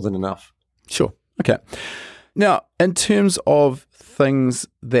that's more than enough. Sure. Okay. Now, in terms of things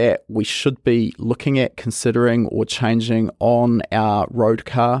that we should be looking at, considering or changing on our road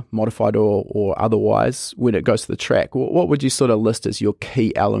car, modified or otherwise, when it goes to the track, what would you sort of list as your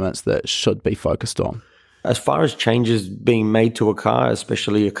key elements that should be focused on? As far as changes being made to a car,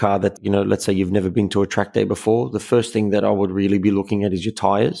 especially a car that, let's say you've never been to a track day before, the first thing that I would really be looking at is your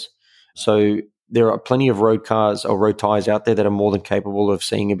tires. So there are plenty of road cars or road tires out there that are more than capable of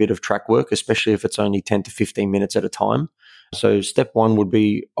seeing a bit of track work, especially if it's only 10 to 15 minutes at a time. So step one would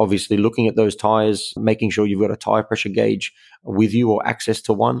be obviously looking at those tires, making sure you've got a tire pressure gauge with you or access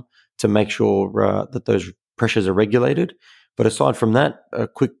to one to make sure that those pressures are regulated. But aside from that, a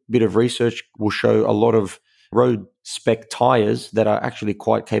quick bit of research will show a lot of road spec tires that are actually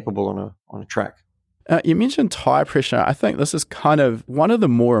quite capable on a track. You mentioned tire pressure. I think this is kind of one of the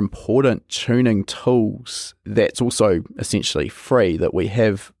more important tuning tools that's also essentially free that we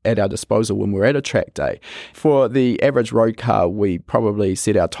have at our disposal when we're at a track day. For the average road car, we probably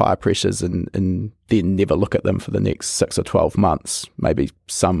set our tire pressures and then never look at them for the next 6 or 12 months. Maybe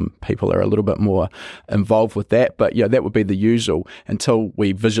some people are a little bit more involved with that, but that would be the usual. Until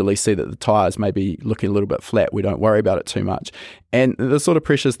we visually see that the tires may be looking a little bit flat, we don't worry about it too much. And the sort of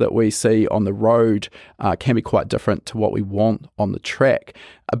pressures that we see on the road can be quite different to what we want on the track.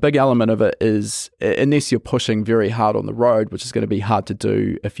 A big element of it is, unless you're pushing very hard on the road, which is going to be hard to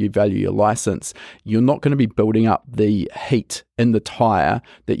do if you value your license, you're not going to be building up the heat in the tyre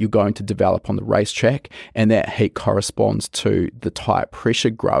that you're going to develop on the racetrack, and that heat corresponds to the tyre pressure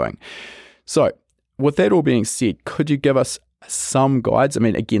growing. So with that all being said, could you give us some guides? I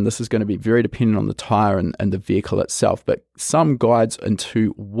mean, again, this is going to be very dependent on the tyre and the vehicle itself, but some guides into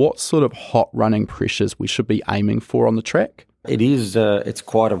what sort of hot running pressures we should be aiming for on the track? It is, it's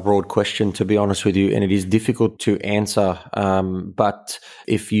quite a broad question, to be honest with you, and it is difficult to answer. But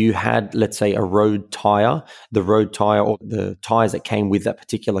if you had, let's say, a road tire, the road tire or the tires that came with that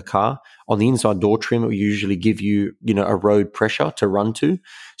particular car, on the inside door trim, it will usually give you, a road pressure to run to.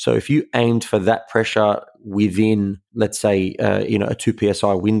 So if you aimed for that pressure within, let's say, a 2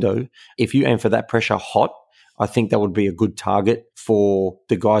 PSI window, if you aim for that pressure hot, I think that would be a good target for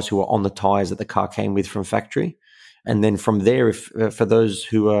the guys who are on the tires that the car came with from factory. And then from there, if for those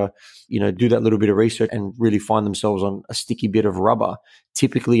who are, do that little bit of research and really find themselves on a sticky bit of rubber,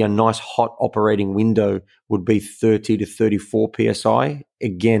 typically a nice hot operating window would be 30 to 34 PSI.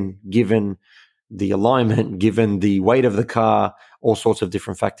 Again, given the alignment, given the weight of the car, all sorts of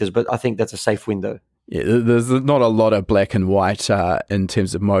different factors. But I think that's a safe window. Yeah, there's not a lot of black and white in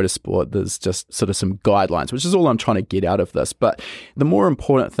terms of motorsport. There's just sort of some guidelines, which is all I'm trying to get out of this. But the more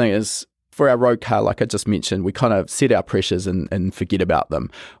important thing is, for our road car, like I just mentioned, we kind of set our pressures and forget about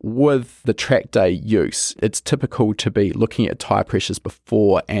them. With the track day use, it's typical to be looking at tyre pressures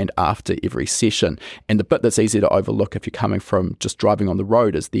before and after every session. And the bit that's easy to overlook if you're coming from just driving on the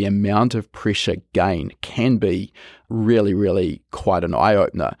road is the amount of pressure gain can be really, really quite an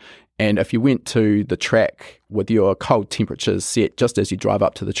eye-opener. And if you went to the track with your cold temperatures set just as you drive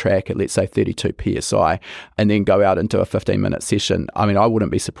up to the track at, let's say, 32 PSI, and then go out into a 15-minute session, I mean, I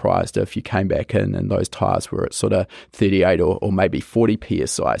wouldn't be surprised if you came back in and those tyres were at sort of 38 or maybe 40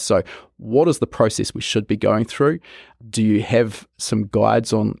 PSI. So what is the process we should be going through? Do you have some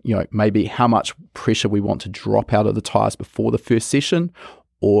guides on, maybe how much pressure we want to drop out of the tyres before the first session?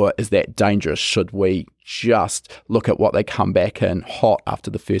 Or is that dangerous? Should we just look at what they come back in hot after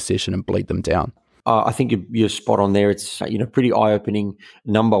the first session and bleed them down? I think you're spot on there. It's pretty eye-opening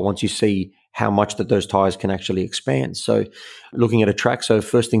number once you see how much that those tires can actually expand. So looking at a track, so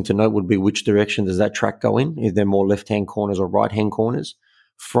first thing to note would be which direction does that track go in? Is there more left-hand corners or right-hand corners?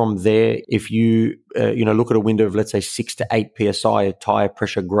 From there, if you look at a window of, let's say, 6 to 8 PSI tire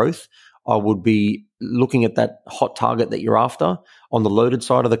pressure growth, I would be looking at that hot target that you're after. On the loaded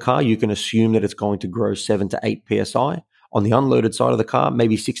side of the car, you can assume that it's going to grow 7 to 8 psi. On the unloaded side of the car,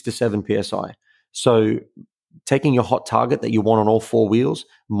 maybe 6 to 7 psi. So taking your hot target that you want on all four wheels,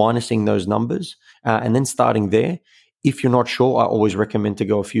 minusing those numbers, and then starting there. If you're not sure, I always recommend to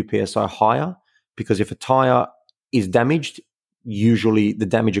go a few psi higher, because if a tire is damaged, usually the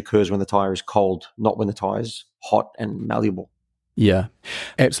damage occurs when the tire is cold, not when the tire is hot and malleable. Yeah,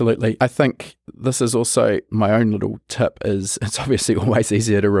 absolutely. I think this is also my own little tip is it's obviously always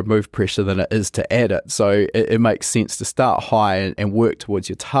easier to remove pressure than it is to add it. So it makes sense to start high and work towards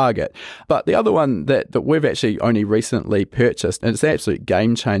your target. But the other one that we've actually only recently purchased, and it's an absolute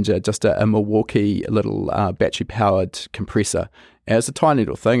game changer, just a Milwaukee little battery-powered compressor. And it's a tiny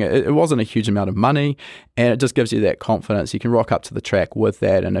little thing. It wasn't a huge amount of money, and it just gives you that confidence. You can rock up to the track with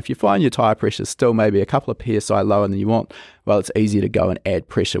that, and if you find your tyre pressure is still maybe a couple of PSI lower than you want, well, it's easy to go and add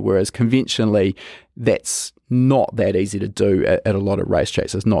pressure, whereas conventionally, that's not that easy to do at a lot of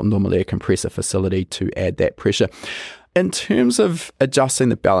racetracks. There's not normally a compressor facility to add that pressure. In terms of adjusting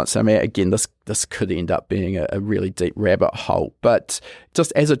the balance, I mean, again, this could end up being a really deep rabbit hole, but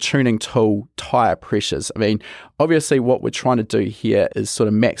just as a tuning tool, tyre pressures, I mean, obviously what we're trying to do here is sort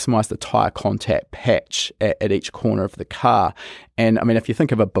of maximize the tyre contact patch at each corner of the car. And I mean, if you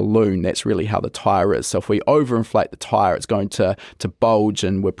think of a balloon, that's really how the tyre is. So if we overinflate the tyre, it's going to bulge,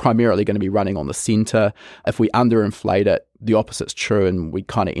 and we're primarily going to be running on the centre. If we underinflate it, the opposite's true, and we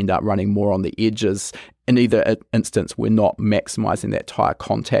kind of end up running more on the edges. In either instance, we're not maximizing that tyre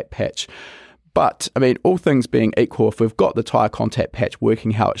contact patch. But, I mean, all things being equal, if we've got the tyre contact patch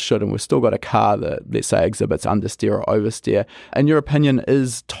working how it should, and we've still got a car that, let's say, exhibits understeer or oversteer, in your opinion,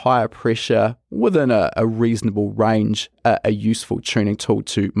 is tyre pressure within a reasonable range a useful tuning tool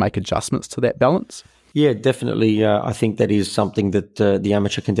to make adjustments to that balance? Yeah, definitely. I think that is something that the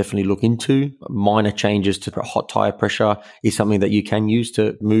amateur can definitely look into. Minor changes to hot tyre pressure is something that you can use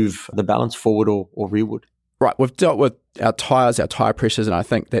to move the balance forward or rearward. Right, we've dealt with our tyres, our tyre pressures, and I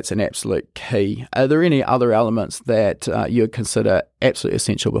think that's an absolute key. Are there any other elements that you'd consider absolutely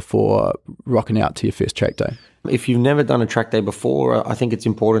essential before rocking out to your first track day? If you've never done a track day before, I think it's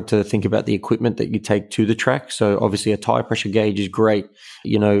important to think about the equipment that you take to the track. So obviously a tyre pressure gauge is great,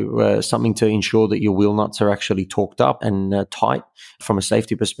 something to ensure that your wheel nuts are actually torqued up and tight from a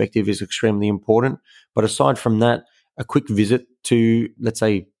safety perspective is extremely important. But aside from that, a quick visit to, let's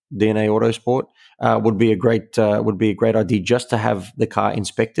say, DNA Autosport would be a great idea, just to have the car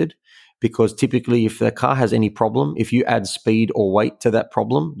inspected, because typically if the car has any problem, if you add speed or weight to that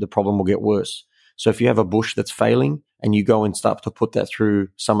problem, the problem will get worse. So if you have a bush that's failing and you go and start to put that through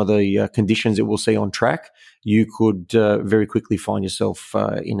some of the conditions it will see on track, you could very quickly find yourself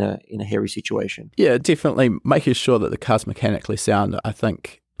in a hairy situation. Yeah, definitely making sure that the car's mechanically sound, I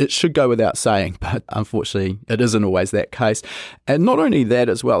think it should go without saying, but unfortunately it isn't always that case. And not only that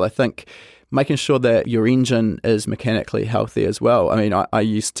as well, I think making sure that your engine is mechanically healthy as well. I mean, I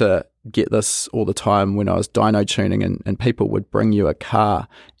used to get this all the time when I was dyno tuning, and people would bring you a car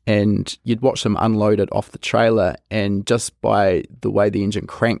and you'd watch them unload it off the trailer, and just by the way the engine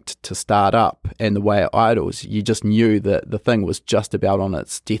cranked to start up and the way it idles, you just knew that the thing was just about on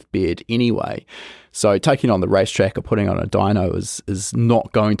its deathbed anyway. So taking on the racetrack or putting on a dyno is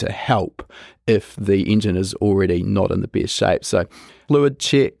not going to help if the engine is already not in the best shape. So fluid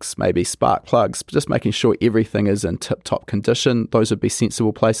checks, maybe spark plugs, just making sure everything is in tip-top condition. Those would be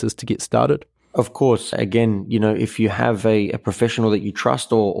sensible places to get started. Of course, again, if you have a professional that you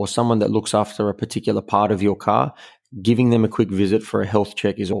trust or someone that looks after a particular part of your car, giving them a quick visit for a health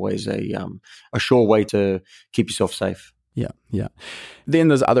check is always a sure way to keep yourself safe. Yeah. Then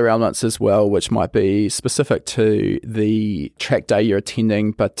there's other elements as well, which might be specific to the track day you're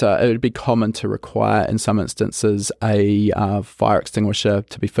attending, but it would be common to require, in some instances, a fire extinguisher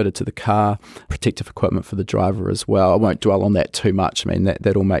to be fitted to the car, protective equipment for the driver as well. I won't dwell on that too much. I mean,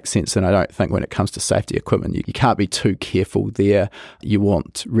 that all makes sense, and I don't think when it comes to safety equipment, you can't be too careful there. You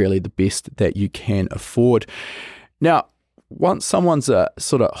want really the best that you can afford. Now, once someone's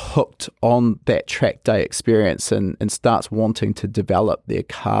sort of hooked on that track day experience and starts wanting to develop their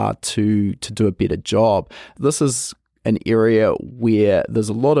car to do a better job, this is an area where there's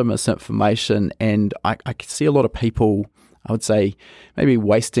a lot of misinformation, and I can see a lot of people, I would say, maybe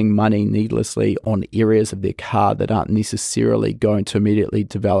wasting money needlessly on areas of their car that aren't necessarily going to immediately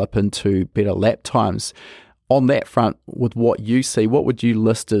develop into better lap times. On that front, with what you see, what would you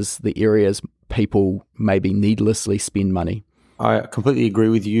list as the areas people maybe needlessly spend money? I completely agree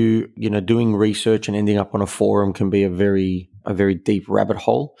with you. Doing research and ending up on a forum can be a very a very deep rabbit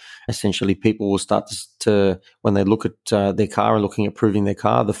hole. Essentially, people will start to when they look at their car and looking at improving their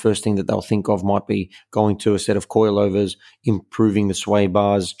car, the first thing that they'll think of might be going to a set of coilovers, improving the sway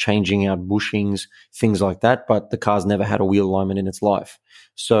bars, changing out bushings, things like that. But the car's never had a wheel alignment in its life.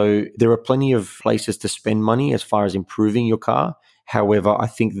 So there are plenty of places to spend money as far as improving your car. However, I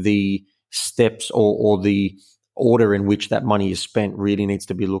think the steps or the order in which that money is spent really needs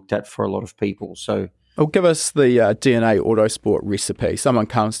to be looked at for a lot of people. So, well, give us the DNA Autosport recipe. Someone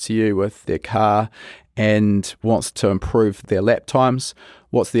comes to you with their car and wants to improve their lap times.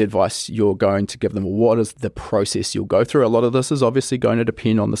 What's the advice you're going to give them? What is the process you'll go through? A lot of this is obviously going to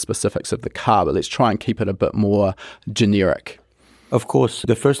depend on the specifics of the car, but let's try and keep it a bit more generic. Of course,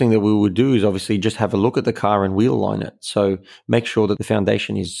 the first thing that we would do is obviously just have a look at the car and wheel align it. So make sure that the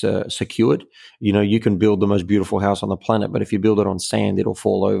foundation is secured. You can build the most beautiful house on the planet, but if you build it on sand, it'll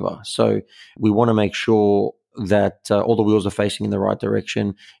fall over. So we want to make sure that all the wheels are facing in the right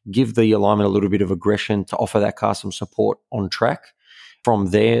direction, give the alignment a little bit of aggression to offer that car some support on track.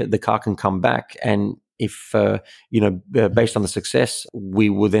 From there, the car can come back, and if, based on the success, we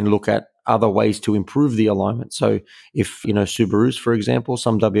will then look at other ways to improve the alignment. So if, Subarus, for example,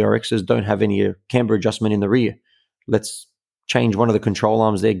 some WRXs don't have any camber adjustment in the rear, let's change one of the control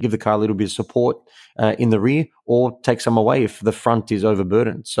arms there, give the car a little bit of support in the rear, or take some away if the front is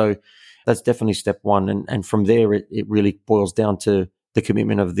overburdened. So that's definitely step one. And from there, it really boils down to the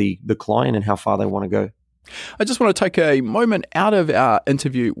commitment of the client and how far they want to go. I just want to take a moment out of our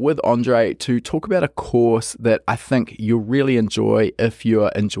interview with Andre to talk about a course that I think you'll really enjoy if you're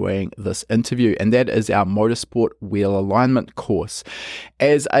enjoying this interview, and that is our Motorsport Wheel Alignment course.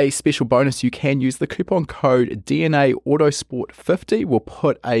 As a special bonus, you can use the coupon code DNA Autosport 50. We'll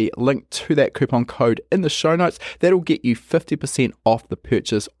put a link to that coupon code in the show notes. That'll get you 50% off the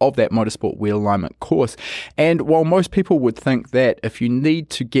purchase of that Motorsport Wheel Alignment course. And while most people would think that if you need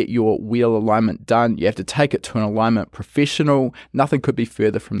to get your wheel alignment done, you have to take it to an alignment professional, nothing could be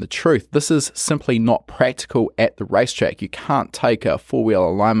further from the truth. This is simply not practical at the racetrack. You can't take a four-wheel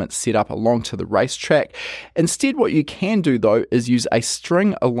alignment set up along to the racetrack. Instead, what you can do, though, is use a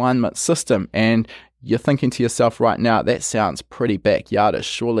string alignment system. And you're thinking to yourself right now, that sounds pretty backyardish.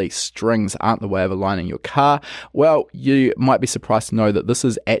 Surely strings aren't the way of aligning your car. Well, you might be surprised to know that this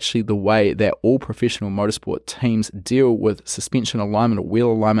is actually the way that all professional motorsport teams deal with suspension alignment or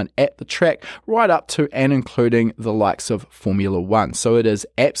wheel alignment at the track, right up to and including the likes of Formula One. So it is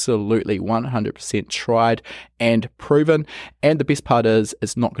absolutely 100% tried and proven. And the best part is,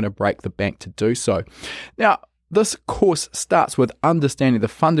 it's not going to break the bank to do so. Now, this course starts with understanding the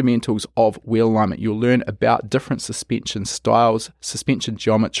fundamentals of wheel alignment. You'll learn about different suspension styles, suspension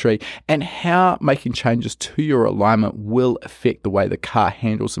geometry, and how making changes to your alignment will affect the way the car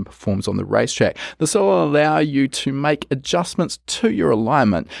handles and performs on the racetrack. This will allow you to make adjustments to your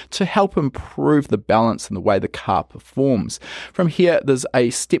alignment to help improve the balance and the way the car performs. From here, there's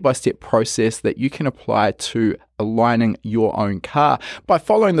a step-by-step process that you can apply to aligning your own car. By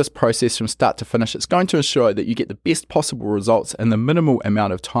following this process from start to finish, it's going to ensure that you get the best possible results in the minimal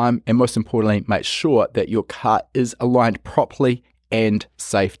amount of time, and most importantly, make sure that your car is aligned properly and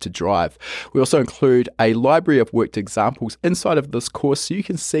safe to drive. We also include a library of worked examples inside of this course so you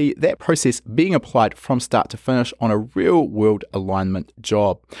can see that process being applied from start to finish on a real world alignment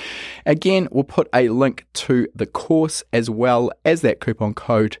job. Again, we'll put a link to the course as well as that coupon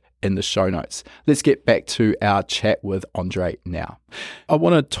code in the show notes. Let's get back to our chat with Andre now. I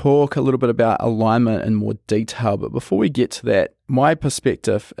want to talk a little bit about alignment in more detail, but before we get to that, my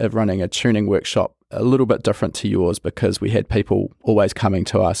perspective of running a tuning workshop a little bit different to yours, because we had people always coming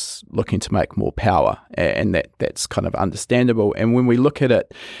to us looking to make more power, and that's kind of understandable. And when we look at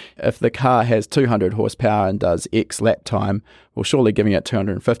it, if the car has 200 horsepower and does X lap time, well, surely giving it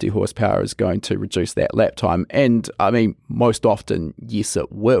 250 horsepower is going to reduce that lap time. And I mean, most often, yes,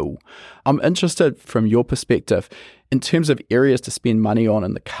 it will. I'm interested from your perspective, in terms of areas to spend money on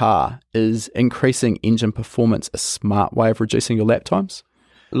in the car, is increasing engine performance a smart way of reducing your lap times?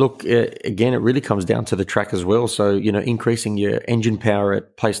 Look, again, it really comes down to the track as well. So, increasing your engine power at a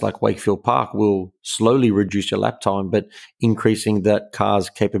place like Wakefield Park will slowly reduce your lap time, but increasing that car's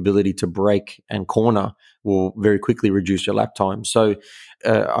capability to brake and corner will very quickly reduce your lap time. So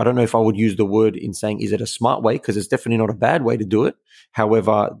I don't know if I would use the word in saying, is it a smart way? Because it's definitely not a bad way to do it.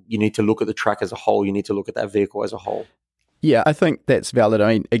 However, you need to look at the track as a whole. You need to look at that vehicle as a whole. Yeah, I think that's valid.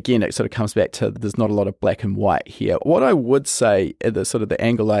 I mean, again, it sort of comes back to there's not a lot of black and white here. What I would say, the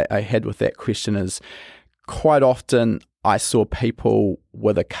angle I had with that question is, quite often I saw people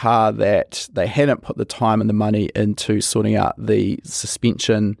with a car that they hadn't put the time and the money into sorting out the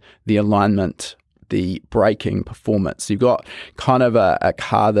suspension, the alignment, the braking performance. You've got kind of a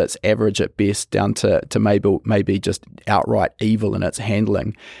car that's average at best down to maybe just outright evil in its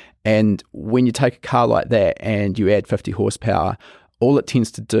handling. And when you take a car like that and you add 50 horsepower, all it tends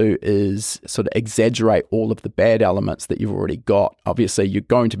to do is sort of exaggerate all of the bad elements that you've already got. Obviously, you're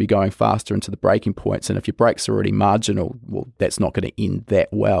going to be going faster into the braking points, and if your brakes are already marginal, well, that's not going to end that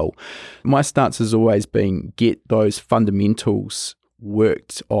well. My stance has always been get those fundamentals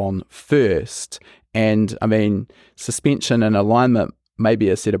worked on first. And I mean, suspension and alignment, maybe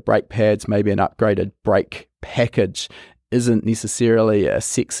a set of brake pads, maybe an upgraded brake package isn't necessarily a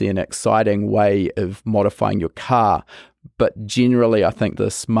sexy and exciting way of modifying your car. But generally, I think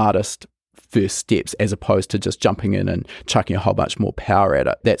the smartest first steps, as opposed to just jumping in and chucking a whole bunch more power at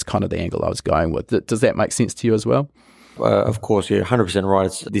it, that's kind of the angle I was going with. Does that make sense to you as well? Of course, you're 100%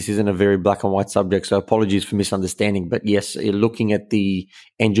 right. This isn't a very black and white subject, so apologies for misunderstanding. But yes, looking at the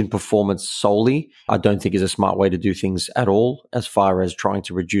engine performance solely, I don't think is a smart way to do things at all, as far as trying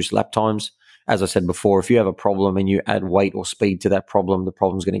to reduce lap times. As I said before, if you have a problem and you add weight or speed to that problem, the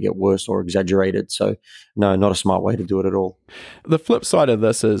problem's going to get worse or exaggerated. So no, not a smart way to do it at all. The flip side of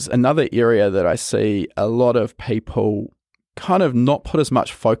this is another area that I see a lot of people kind of not put as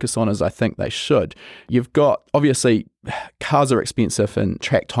much focus on as I think they should. You've got, obviously, cars are expensive and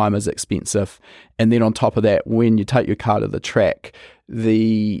track time is expensive. And then on top of that, when you take your car to the track,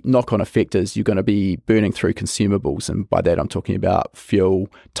 the knock-on effect is you're going to be burning through consumables. And by that, I'm talking about fuel,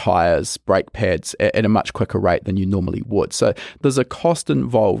 tyres, brake pads at a much quicker rate than you normally would. So there's a cost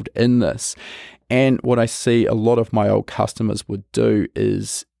involved in this. And what I see a lot of my old customers would do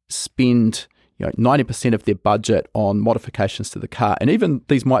is spend 90% of their budget on modifications to the car. And even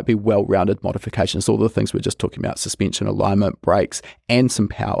these might be well-rounded modifications, all the things we're just talking about, suspension, alignment, brakes, and some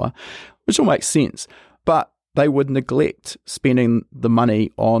power, which all makes sense. But they would neglect spending the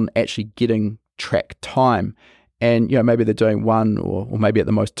money on actually getting track time. And, maybe they're doing one or maybe at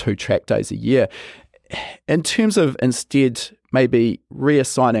the most 2 track days a year. In terms of instead maybe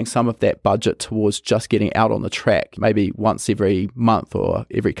reassigning some of that budget towards just getting out on the track, maybe once every month or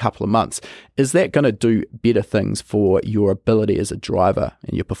every couple of months, is that going to do better things for your ability as a driver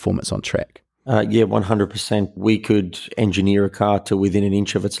and your performance on track? Yeah, 100%. We could engineer a car to within an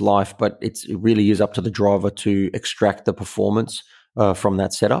inch of its life, but it really is up to the driver to extract the performance from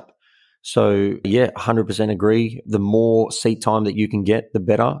that setup. So yeah, 100% agree. The more seat time that you can get, the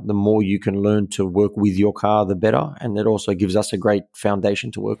better. The more you can learn to work with your car, the better. And it also gives us a great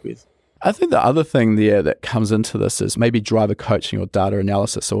foundation to work with. I think the other thing there that comes into this is maybe driver coaching or data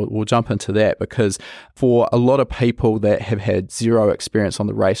analysis. So we'll jump into that, because for a lot of people that have had zero experience on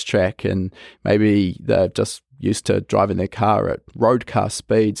the racetrack and maybe they've just used to driving their car at road car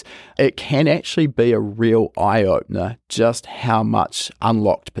speeds, it can actually be a real eye-opener just how much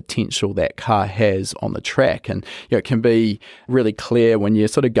unlocked potential that car has on the track. And it can be really clear when you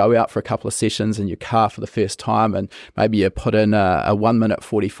sort of go out for a couple of sessions in your car for the first time, and maybe you put in a 1 minute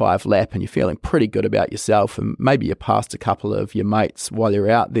 45 lap and you're feeling pretty good about yourself, and maybe you passed a couple of your mates while you're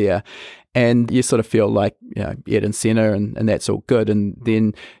out there, and you sort of feel like, Ed and Senna, and that's all good. And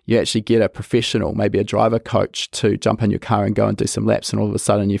then you actually get a professional, maybe a driver coach, to jump in your car and go and do some laps. And all of a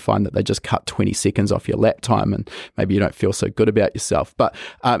sudden you find that they just cut 20 seconds off your lap time, and maybe you don't feel so good about yourself. But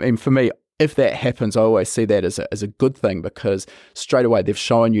and for me, if that happens, I always see that as a good thing, because straight away they've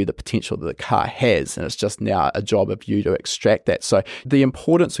shown you the potential that the car has, and it's just now a job of you to extract that. So the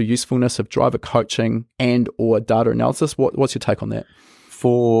importance or usefulness of driver coaching and or data analysis, what's your take on that?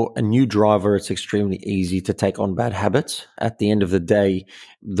 For a new driver, it's extremely easy to take on bad habits. At the end of the day,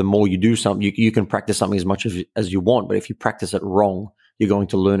 the more you do something, you can practice something as much as you want, but if you practice it wrong, you're going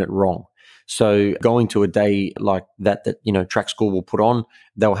to learn it wrong. So going to a day like that track school will put on,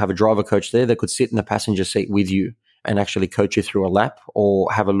 they'll have a driver coach there that could sit in the passenger seat with you and actually coach you through a lap,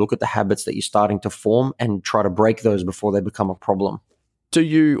 or have a look at the habits that you're starting to form and try to break those before they become a problem. Do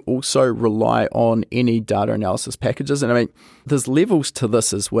you also rely on any data analysis packages? And I mean, there's levels to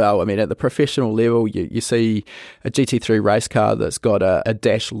this as well. I mean, at the professional level, you see a GT3 race car that's got a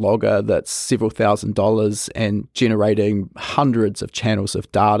dash logger that's several $1,000s and generating hundreds of channels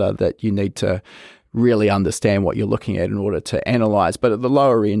of data that you need to really understand what you're looking at in order to analyze. But at the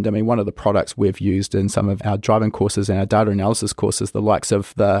lower end, I mean, one of the products we've used in some of our driving courses and our data analysis courses, the likes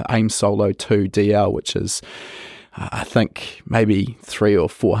of the AIM Solo 2 DL, which is I think maybe $300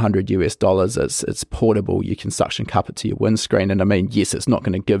 or $400. It's portable. You can suction cup it to your windscreen. And I mean, yes, it's not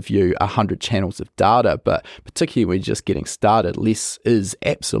going to give you 100 channels of data, but particularly when you're just getting started, less is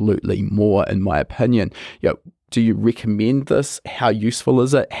absolutely more, in my opinion. Do you recommend this? How useful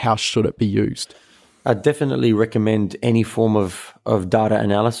is it? How should it be used? I definitely recommend any form of data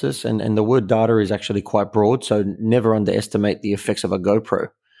analysis. And the word data is actually quite broad. So never underestimate the effects of a GoPro.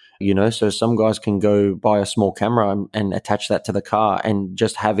 So some guys can go buy a small camera and attach that to the car, and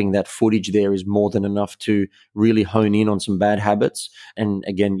just having that footage there is more than enough to really hone in on some bad habits. And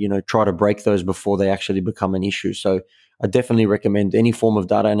again, try to break those before they actually become an issue. So I definitely recommend any form of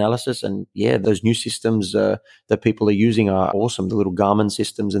data analysis. And yeah, those new systems that people are using are awesome. The little Garmin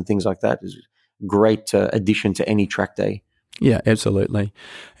systems and things like that is great addition to any track day. Yeah, absolutely.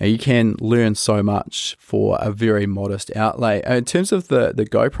 You can learn so much for a very modest outlay. In terms of the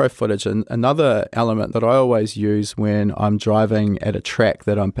GoPro footage, and another element that I always use when I'm driving at a track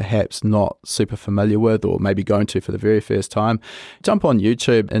that I'm perhaps not super familiar with, or maybe going to for the very first time, jump on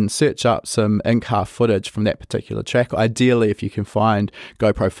YouTube and search up some in-car footage from that particular track. Ideally, if you can find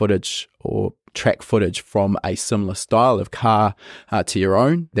GoPro footage or track footage from a similar style of car to your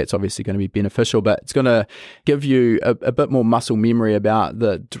own, that's obviously going to be beneficial, but it's going to give you a bit more muscle memory about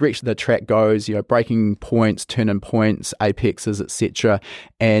the direction the track goes, braking points, turn-in points, apexes, etc.,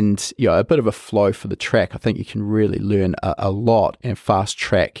 and a bit of a flow for the track. I think you can really learn a lot and fast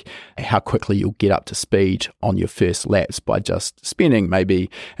track how quickly you'll get up to speed on your first laps by just spending maybe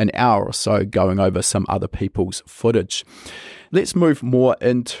an hour or so going over some other people's footage. Let's move more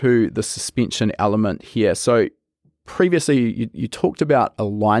into the suspension element here. So previously you talked about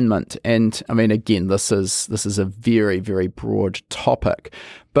alignment, and I mean, again, this is a very, very broad topic.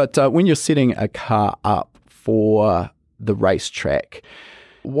 But when you're setting a car up for the racetrack,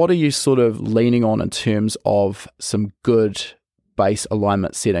 what are you sort of leaning on in terms of some good base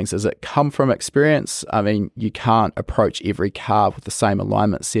alignment settings? Does it come from experience? I mean, you can't approach every car with the same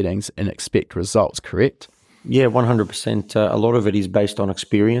alignment settings and expect results, correct? Yeah, 100%. A lot of it is based on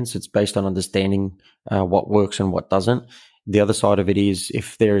experience. It's based on understanding what works and what doesn't. The other side of it is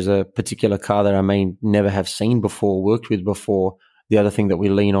if there is a particular car that I may never have seen before, worked with before, the other thing that we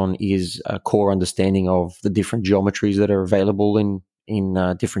lean on is a core understanding of the different geometries that are available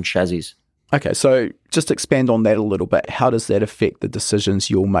in different chassis. Okay, so just expand on that a little bit. How does that affect the decisions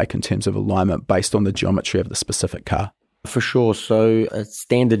you'll make in terms of alignment based on the geometry of the specific car? For sure. So a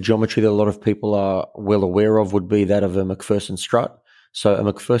standard geometry that a lot of people are well aware of would be that of a McPherson strut. So a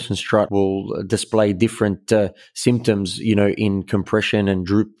McPherson strut will display different symptoms, in compression and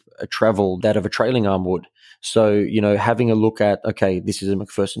droop travel that of a trailing arm would. So, having a look at, okay, this is a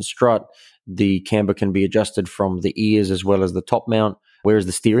McPherson strut. The camber can be adjusted from the ears as well as the top mount. Where is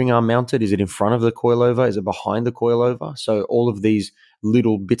the steering arm mounted? Is it in front of the coilover? Is it behind the coilover? So all of these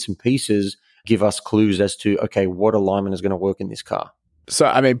little bits and pieces give us clues as to, okay, what alignment is going to work in this car. So,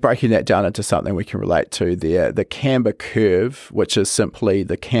 I mean, breaking that down into something we can relate to there, the camber curve, which is simply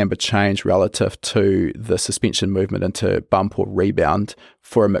the camber change relative to the suspension movement into bump or rebound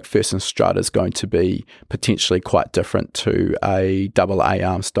for a McPherson strut, is going to be potentially quite different to a double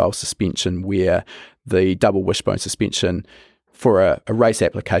A-arm style suspension, where the double wishbone suspension for a race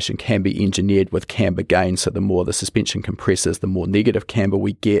application can be engineered with camber gain. So the more the suspension compresses, the more negative camber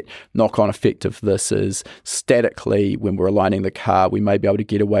we get. Knock-on effect of this is statically, when we're aligning the car, we may be able to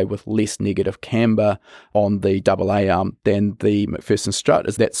get away with less negative camber on the double A arm than the McPherson strut.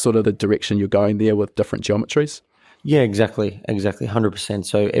 Is that sort of the direction you're going there with different geometries? Yeah, exactly, 100%.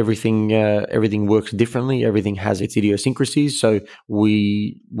 So everything works differently. Everything has its idiosyncrasies. So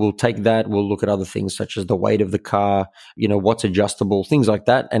we will take that. We'll look at other things such as the weight of the car, what's adjustable, things like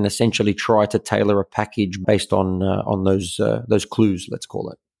that, and essentially try to tailor a package based on those clues, let's call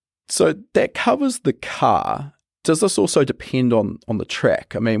it. So that covers the car. Does this also depend on the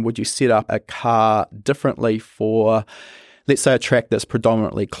track? I mean, would you set up a car differently for, let's say, a track that's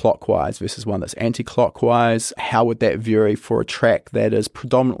predominantly clockwise versus one that's anti-clockwise? How would that vary for a track that is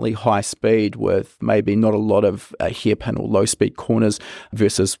predominantly high speed with maybe not a lot of hairpin or low speed corners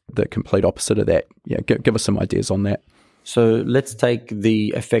versus the complete opposite of that? Yeah, give us some ideas on that. So let's take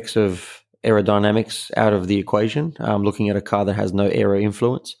the effects of aerodynamics out of the equation, looking at a car that has no aero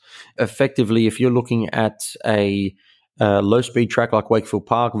influence. Effectively, if you're looking at a low-speed track like Wakefield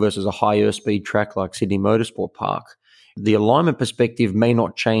Park versus a higher speed track like Sydney Motorsport Park, the alignment perspective may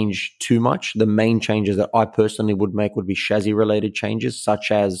not change too much. The main changes that I personally would make would be chassis-related changes, such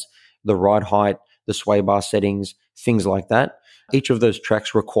as the ride height, the sway bar settings, things like that. Each of those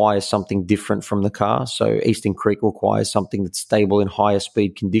tracks requires something different from the car. So Eastern Creek requires something that's stable in higher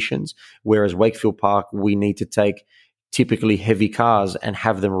speed conditions, whereas Wakefield Park, we need to take typically heavy cars and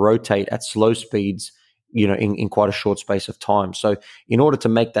have them rotate at slow speeds, in quite a short space of time. So in order to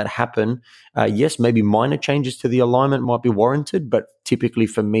make that happen, yes, maybe minor changes to the alignment might be warranted, but typically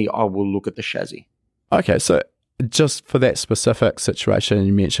for me, I will look at the chassis. Okay, so Just for that specific situation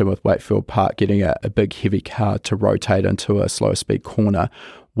you mentioned with Wakefield Park, getting a big heavy car to rotate into a slower speed corner,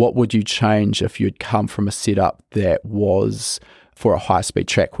 what would you change if you'd come from a setup that was for a high speed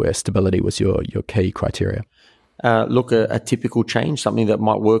track where stability was your key criteria? Look, a typical change, something that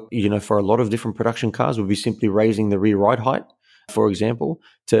might work, for a lot of different production cars would be simply raising the rear ride height, for example,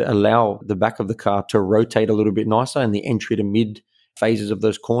 to allow the back of the car to rotate a little bit nicer and the entry to mid phases of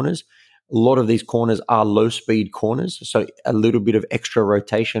those corners. A lot of these corners are low-speed corners, so a little bit of extra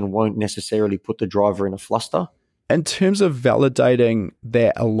rotation won't necessarily put the driver in a fluster. In terms of validating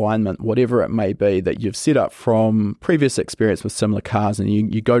that alignment, whatever it may be, that you've set up from previous experience with similar cars and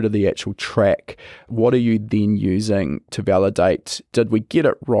you go to the actual track, what are you then using to validate, did we get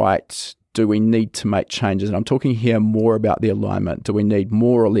it right? Do we need to make changes? And I'm talking here more about the alignment. Do we need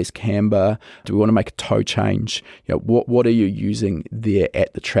more or less camber? Do we want to make a toe change? What are you using there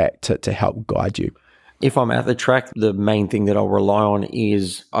at the track to help guide you? If I'm at the track, the main thing that I'll rely on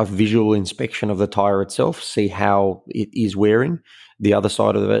is a visual inspection of the tire itself, see how it is wearing. The other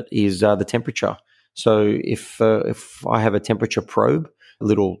side of it is the temperature. So if I have a temperature probe, a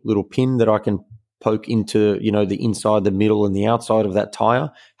little pin that I can poke into, the inside, the middle, and the outside of that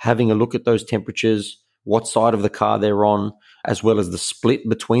tire, having a look at those temperatures, what side of the car they're on, as well as the split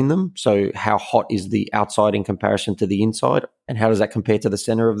between them. So how hot is the outside in comparison to the inside, and how does that compare to the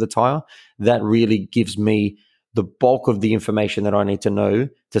center of the tire? That really gives me the bulk of the information that I need to know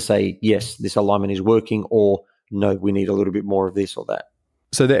to say, yes, this alignment is working, or no, we need a little bit more of this or that.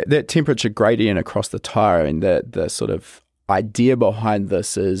 So that temperature gradient across the tire, and the sort of idea behind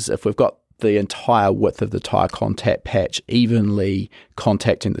this is if we've got the entire width of the tire contact patch evenly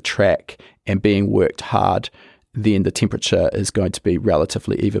contacting the track and being worked hard, then the temperature is going to be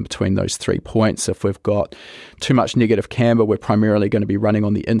relatively even between those 3 points. If we've got too much negative camber, we're primarily going to be running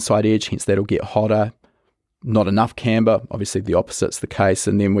on the inside edge, hence that'll get hotter. Not enough camber, obviously the opposite's the case.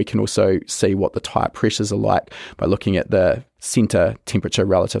 And then we can also see what the tire pressures are like by looking at the center temperature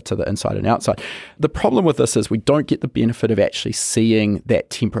relative to the inside and outside. The problem with this is we don't get the benefit of actually seeing that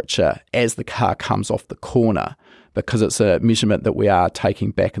temperature as the car comes off the corner, because it's a measurement that we are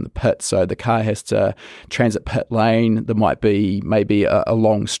taking back in the pit. So the car has to transit pit lane. There might be maybe a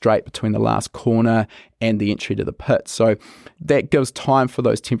long straight between the last corner and the entry to the pit. So that gives time for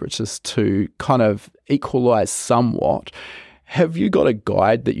those temperatures to kind of equalize somewhat. Have you got a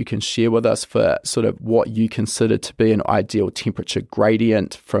guide that you can share with us for sort of what you consider to be an ideal temperature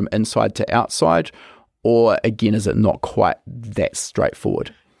gradient from inside to outside? Or again, is it not quite that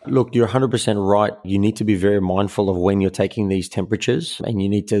straightforward? Look, you're 100% right. You need to be very mindful of when you're taking these temperatures, and you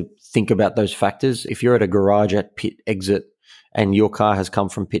need to think about those factors. If you're at a garage at pit exit and your car has come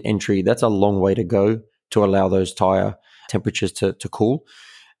from pit entry, that's a long way to go to allow those tire temperatures to cool.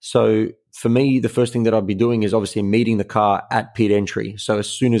 So for me, the first thing that I'd be doing is obviously meeting the car at pit entry. So as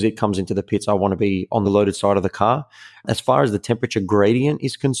soon as it comes into the pits, I want to be on the loaded side of the car. As far as the temperature gradient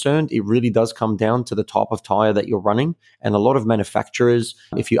is concerned, it really does come down to the type of tire that you're running. And a lot of manufacturers,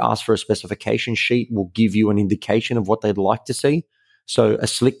 if you ask for a specification sheet, will give you an indication of what they'd like to see. So a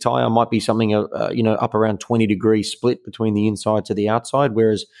slick tire might be something, up around 20 degrees split between the inside to the outside,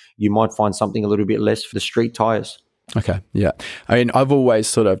 whereas you might find something a little bit less for the street tires. Okay, yeah. I mean, I've always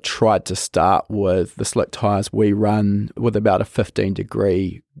sort of tried to start with the slick tires we run with about a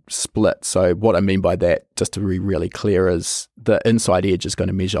 15-degree split. So what I mean by that, just to be really clear, is the inside edge is going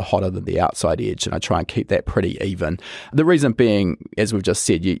to measure hotter than the outside edge, and I try and keep that pretty even. The reason being, as we've just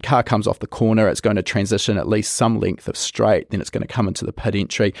said, your car comes off the corner, it's going to transition at least some length of straight, then it's going to come into the pit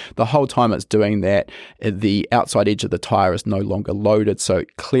entry. The whole time it's doing that, the outside edge of the tyre is no longer loaded, so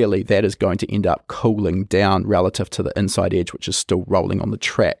clearly that is going to end up cooling down relative to the inside edge, which is still rolling on the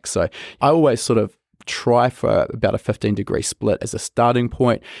track. So I always sort of try for about a 15-degree split as a starting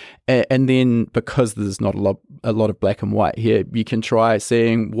point, and then because there's not a lot of black and white here, you can try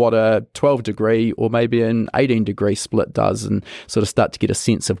seeing what a 12-degree or maybe an 18-degree split does, and sort of start to get a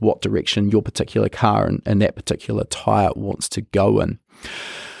sense of what direction your particular car and that particular tyre wants to go in.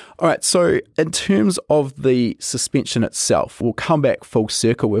 All right, so in terms of the suspension itself, we'll come back full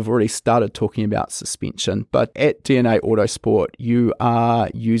circle. We've already started talking about suspension, but at DNA Autosport, you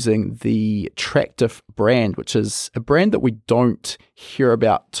are using the Tractive brand, which is a brand that we don't hear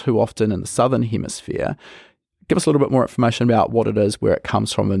about too often in the Southern Hemisphere. Give us a little bit more information about what it is, where it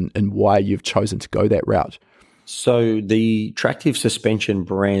comes from, and why you've chosen to go that route. So the Tractive suspension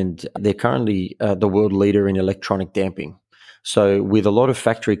brand, they're currently the world leader in electronic damping. So with a lot of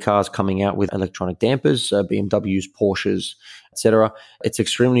factory cars coming out with electronic dampers, BMWs, Porsches, etc. It's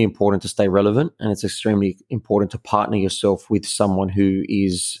extremely important to stay relevant, and it's extremely important to partner yourself with someone who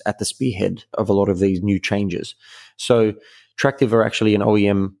is at the spearhead of a lot of these new changes. So Tractive are actually an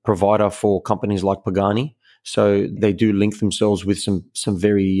OEM provider for companies like Pagani. So they do link themselves with some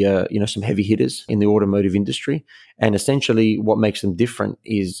very some heavy hitters in the automotive industry. And essentially what makes them different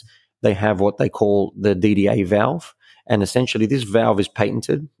is they have what they call the DDA valve. And essentially this valve is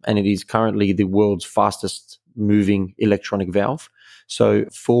patented, and it is currently the world's fastest moving electronic valve. So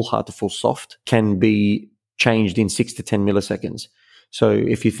full hard to full soft can be changed in 6 to 10 milliseconds. So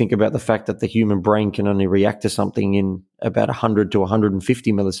if you think about the fact that the human brain can only react to something in about 100 to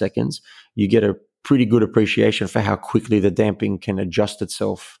 150 milliseconds, you get a pretty good appreciation for how quickly the damping can adjust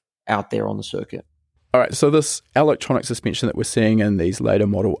itself out there on the circuit. All right, so this electronic suspension that we're seeing in these later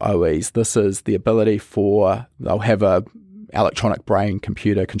model OEs, this is the ability for, they'll have a electronic brain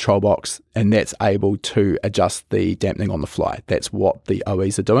computer control box, and that's able to adjust the dampening on the fly. That's what the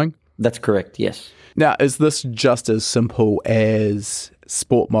OEs are doing? That's correct, yes. Now, is this just as simple as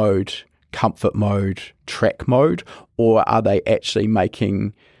sport mode, comfort mode, track mode, or are they actually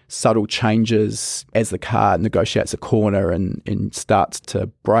making subtle changes as the car negotiates a corner and starts to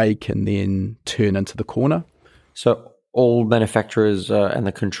brake and then turn into the corner? So all manufacturers and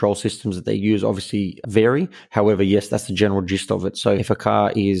the control systems that they use obviously vary. However, yes, that's the general gist of it. So if a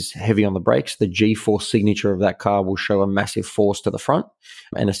car is heavy on the brakes, the G-force signature of that car will show a massive force to the front.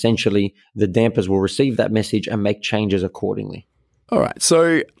 And essentially, the dampers will receive that message and make changes accordingly. All right,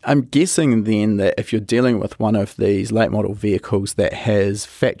 so I'm guessing then that if you're dealing with one of these late model vehicles that has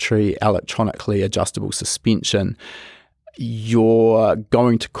factory electronically adjustable suspension, you're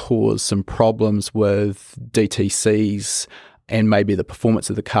going to cause some problems with DTCs, and maybe the performance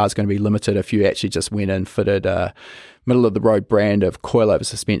of the car is going to be limited if you actually just went and fitted a middle-of-the-road brand of coilover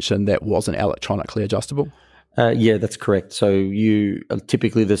suspension that wasn't electronically adjustable. Yeah, that's correct. So you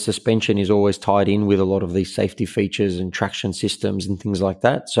typically the suspension is always tied in with a lot of these safety features and traction systems and things like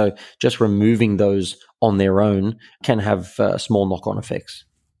that. So just removing those on their own can have small knock-on effects.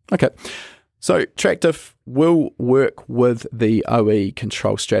 Okay. So Tractive will work with the OE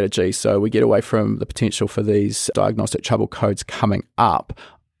control strategy, so we get away from the potential for these diagnostic trouble codes coming up.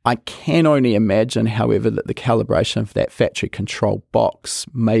 I can only imagine, however, that the calibration of that factory control box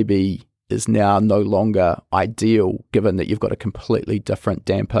maybe is now no longer ideal, given that you've got a completely different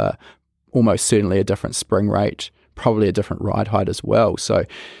damper, almost certainly a different spring rate, probably a different ride height as well. So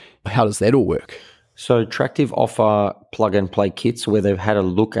how does that all work? So Tractive offer plug-and-play kits where they've had a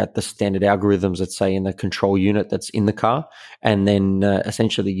look at the standard algorithms, let's say, in the control unit that's in the car, and then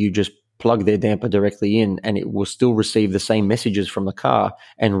essentially you just plug their damper directly in, and it will still receive the same messages from the car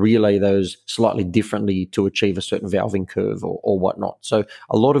and relay those slightly differently to achieve a certain valving curve or whatnot. So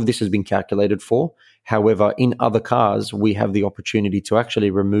a lot of this has been calculated for. However, in other cars, we have the opportunity to actually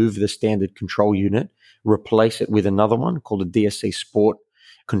remove the standard control unit, replace it with another one called a DSC Sport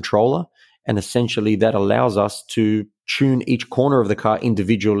controller, and essentially that allows us to tune each corner of the car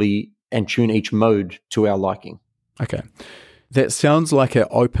individually and tune each mode to our liking. Okay. That sounds like it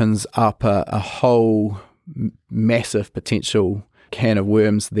opens up a whole massive potential can of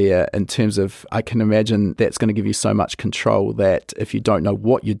worms there in terms of, I can imagine that's going to give you so much control that if you don't know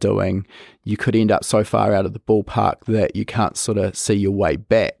what you're doing, you could end up so far out of the ballpark that you can't sort of see your way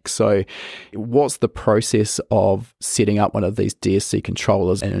back. So what's the process of setting up one of these DSC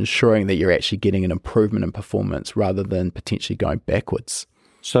controllers and ensuring that you're actually getting an improvement in performance rather than potentially going backwards?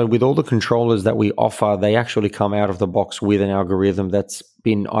 So with all the controllers that we offer, they actually come out of the box with an algorithm that's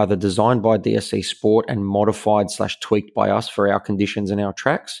been either designed by DSC Sport and modified/tweaked by us for our conditions and our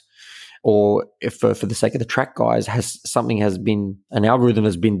tracks, or if for the sake of the track guys, an algorithm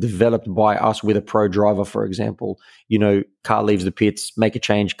has been developed by us with a pro driver, for example. Car leaves the pits, make a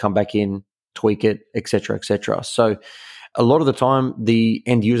change, come back in, tweak it, etc., etc. So a lot of the time, the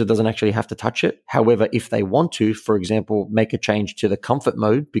end user doesn't actually have to touch it. However, if they want to, for example, make a change to the comfort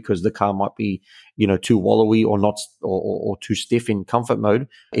mode because the car might be, too wallowy or not, or too stiff in comfort mode,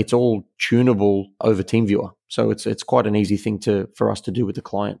 it's all tunable over TeamViewer. So it's quite an easy thing for us to do with the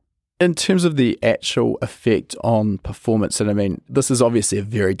client. In terms of the actual effect on performance, and I mean, this is obviously a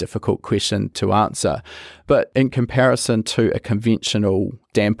very difficult question to answer, but in comparison to a conventional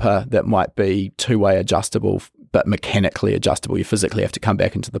damper that might be two-way adjustable, but mechanically adjustable, you physically have to come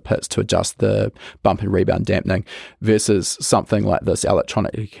back into the pits to adjust the bump and rebound dampening, versus something like this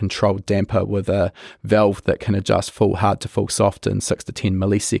electronically controlled damper with a valve that can adjust full hard to full soft in 6 to 10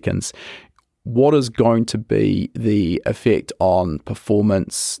 milliseconds. what is going to be the effect on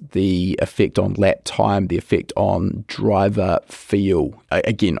performance, the effect on lap time, the effect on driver feel?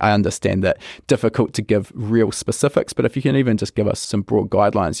 Again, I understand that difficult to give real specifics, but if you can even just give us some broad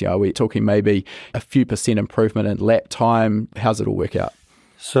guidelines, are we talking maybe a few percent improvement in lap time? How's it all work out?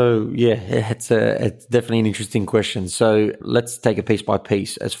 So, it's definitely an interesting question. So let's take it piece by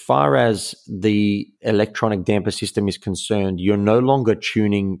piece. As far as the electronic damper system is concerned, you're no longer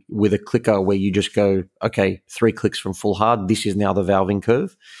tuning with a clicker where you just go, okay, 3 clicks from full hard. This is now the valving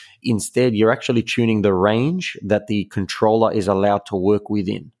curve. Instead, you're actually tuning the range that the controller is allowed to work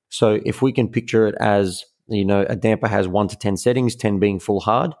within. So if we can picture it as, a damper has 1 to 10 settings, 10 being full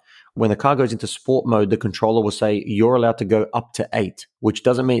hard. When the car goes into sport mode, the controller will say you're allowed to go up to 8, which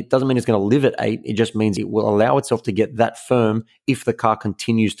doesn't mean it's going to live at 8. It just means it will allow itself to get that firm if the car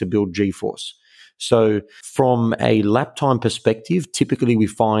continues to build G-force. So from a lap time perspective, typically we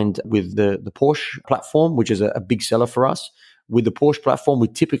find with the Porsche platform, which is a big seller for us, with the Porsche platform, we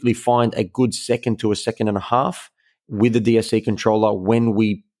typically find a good second to a second and a half with the DSC controller when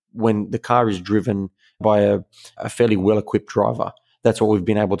the car is driven by a fairly well-equipped driver. That's what we've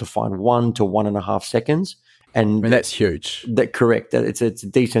been able to find, 1 to 1.5 seconds, and that's huge. Correct. It's a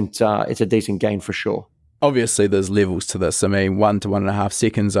decent gain for sure. Obviously, there's levels to this. 1 to 1.5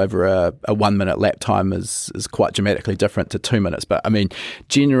 seconds over a 1 minute lap time is quite dramatically different to 2 minutes. But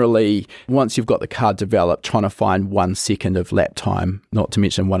generally, once you've got the car developed, trying to find 1 second of lap time, not to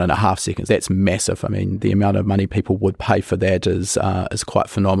mention 1.5 seconds, that's massive. The amount of money people would pay for that is quite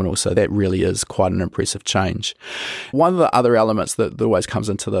phenomenal. So that really is quite an impressive change. One of the other elements that always comes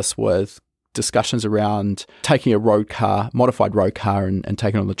into this with discussions around taking a modified road car and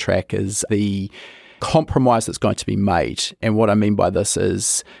taking it on the track is the compromise that's going to be made. And what I mean by this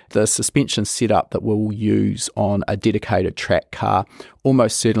is the suspension setup that we'll use on a dedicated track car.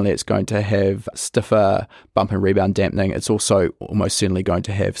 Almost certainly it's going to have stiffer bump and rebound dampening. It's also almost certainly going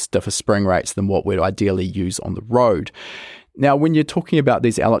to have stiffer spring rates than what we'd ideally use on the road. Now, when you're talking about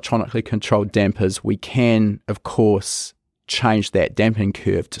these electronically controlled dampers, we can, of course, change that damping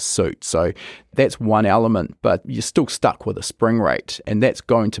curve to suit. So that's one element, but you're still stuck with a spring rate, and that's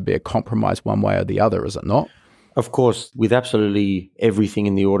going to be a compromise one way or the other, is it not? Of course, with absolutely everything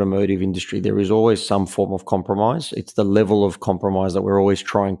in the automotive industry, there is always some form of compromise. It's the level of compromise that we're always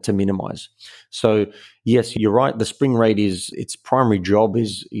trying to minimize. So yes, you're right. The spring rate its primary job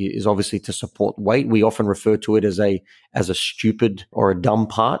is obviously to support weight. We often refer to it as a stupid or a dumb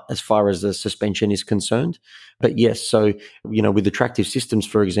part as far as the suspension is concerned. But yes, so, with the Tractive Systems,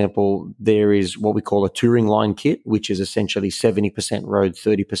 for example, there is what we call a touring line kit, which is essentially 70% road,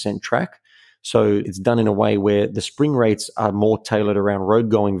 30% track. So it's done in a way where the spring rates are more tailored around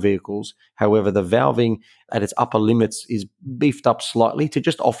road-going vehicles. However, the valving at its upper limits is beefed up slightly to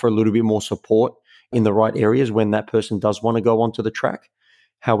just offer a little bit more support in the right areas when that person does want to go onto the track.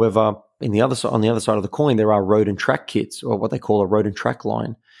 However, on the other side of the coin, there are road and track kits, or what they call a road and track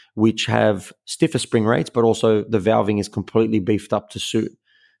line, which have stiffer spring rates, but also the valving is completely beefed up to suit.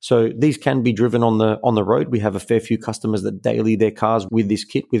 So these can be driven on the road. We have a fair few customers that daily their cars with this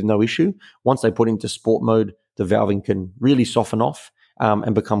kit with no issue. Once they put into sport mode, the valving can really soften off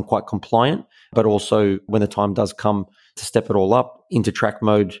and become quite compliant. But also when the time does come to step it all up into track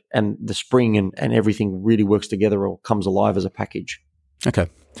mode, and the spring and everything really works together or comes alive as a package. Okay.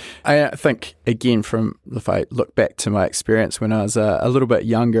 I think, again, if I look back to my experience when I was a little bit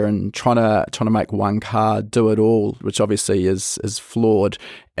younger and trying to make one car do it all, which obviously is flawed.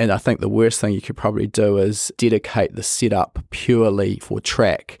 And I think the worst thing you could probably do is dedicate the setup purely for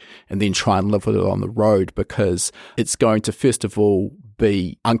track and then try and live with it on the road, because it's going to, first of all,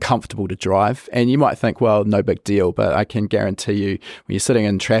 be uncomfortable to drive. And you might think, well, no big deal, but I can guarantee you when you're sitting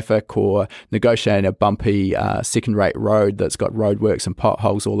in traffic or negotiating a bumpy second-rate road that's got roadworks and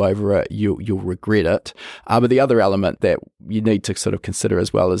potholes all over it, you'll regret it. But the other element that you need to sort of consider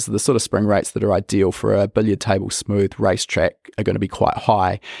as well is the sort of spring rates that are ideal for a billiard table smooth racetrack are going to be quite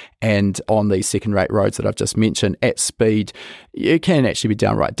high. And on these second-rate roads that I've just mentioned, at speed, it can actually be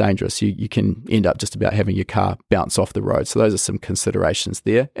downright dangerous. You can end up just about having your car bounce off the road. So those are some considerations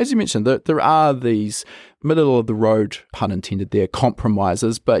there. As you mentioned, there are these middle of the road, pun intended there,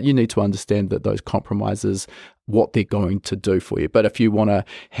 compromises, but you need to understand that those compromises, what they're going to do for you. But if you want to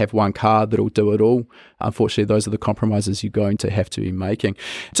have one car that'll do it all, unfortunately, those are the compromises you're going to have to be making.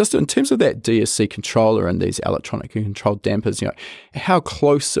 Just in terms of that DSC controller and these electronically controlled dampers, how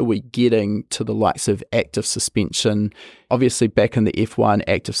close are we getting to the likes of active suspension? Obviously, back in the F1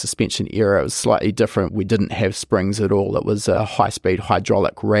 active suspension era, it was slightly different. We didn't have springs at all. It was a high-speed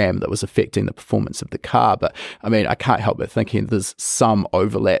hydraulic ram that was affecting the performance of the car. car. But I mean, I can't help but thinking there's some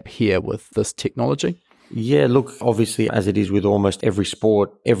overlap here with this technology. Yeah, look, obviously, as it is with almost every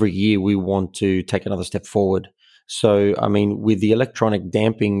sport, every year we want to take another step forward. So, I mean, with the electronic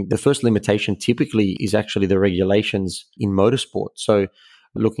damping, the first limitation typically is actually the regulations in motorsport. So,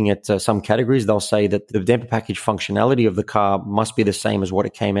 looking at some categories, they'll say that the damper package functionality of the car must be the same as what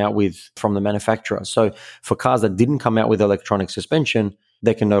it came out with from the manufacturer. So, for cars that didn't come out with electronic suspension,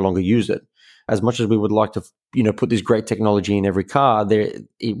 they can no longer use it. As much as we would like to, put this great technology in every car,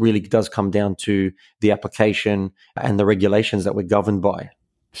 it really does come down to the application and the regulations that we're governed by.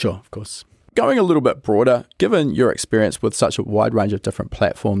 Sure, of course. Going a little bit broader, given your experience with such a wide range of different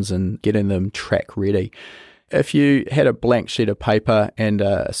platforms and getting them track ready, if you had a blank sheet of paper and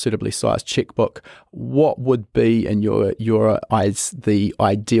a suitably sized checkbook, what would be, in your eyes, the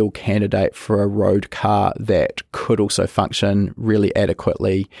ideal candidate for a road car that could also function really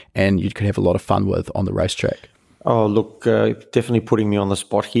adequately and you could have a lot of fun with on the racetrack? Oh, look, definitely putting me on the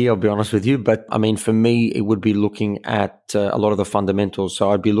spot here, I'll be honest with you. But I mean, for me, it would be looking at a lot of the fundamentals.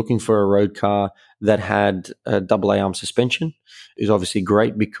 So I'd be looking for a road car that had a AA arm suspension. Is obviously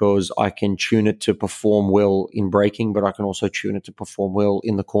great because I can tune it to perform well in braking, but I can also tune it to perform well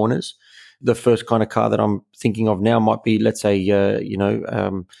in the corners. The first kind of car that I'm thinking of now might be, let's say, a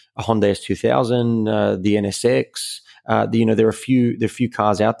Honda S2000, the NSX. There are a few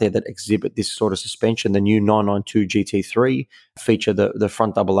cars out there that exhibit this sort of suspension. The new 992 GT3 feature the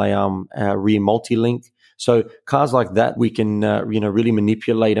front AA arm rear multi-link. So cars like that, we can really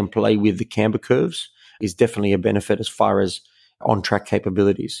manipulate and play with the camber curves. Is definitely a benefit as far as on-track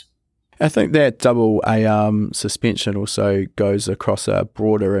capabilities. I think that AA suspension also goes across a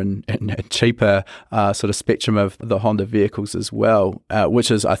broader and cheaper sort of spectrum of the Honda vehicles as well, which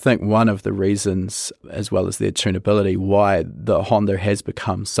is, I think, one of the reasons, as well as their tunability, why the Honda has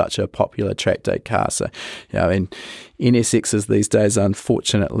become such a popular track day car. So, NSXs these days,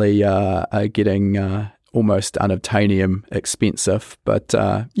 unfortunately, are getting almost unobtainium expensive, but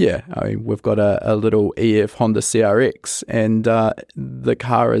we've got a little EF Honda CRX, and the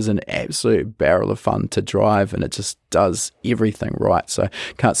car is an absolute barrel of fun to drive, and it just does everything right. So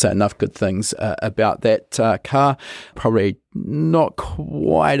can't say enough good things about that car. Probably not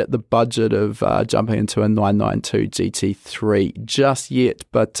quite at the budget of jumping into a 992 GT3 just yet,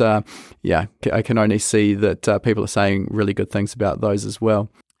 but I can only see that people are saying really good things about those as well.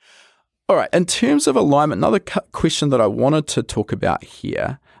 All right, in terms of alignment, another question that I wanted to talk about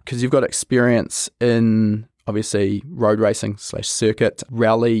here, because you've got experience in, obviously, road racing / circuit,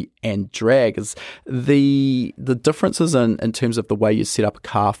 rally and drag, is the differences in terms of the way you set up a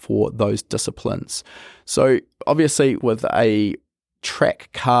car for those disciplines. So obviously with a track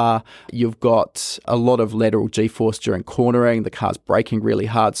car, you've got a lot of lateral G-force during cornering, the car's braking really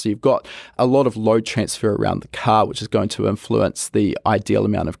hard, so you've got a lot of load transfer around the car, which is going to influence the ideal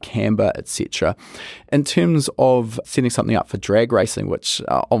amount of camber, etc. In terms of setting something up for drag racing, which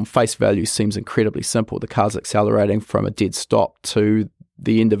on face value seems incredibly simple, the car's accelerating from a dead stop to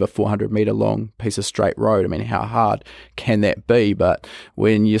the end of a 400 meter long piece of straight road. I mean, how hard can that be? But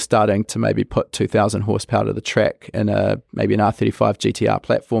when you're starting to maybe put 2,000 horsepower to the track in maybe an R35 GTR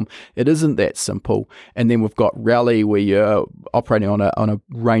platform, it isn't that simple. And then we've got rally, where you're operating on a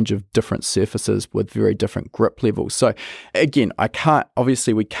range of different surfaces with very different grip levels. So again,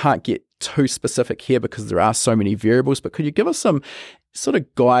 we can't get too specific here because there are so many variables, but could you give us some sort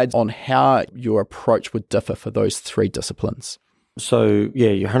of guides on how your approach would differ for those three disciplines? So, yeah,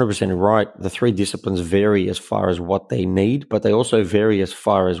 you're 100% right. The three disciplines vary as far as what they need, but they also vary as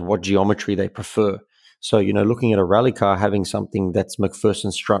far as what geometry they prefer. So, looking at a rally car, having something that's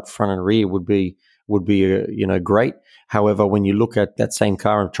McPherson strut front and rear would be great. However, when you look at that same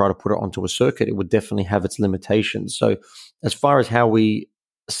car and try to put it onto a circuit, it would definitely have its limitations. So, as far as how we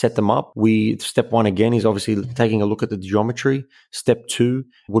set them up, step one again is obviously taking a look at the geometry. Step two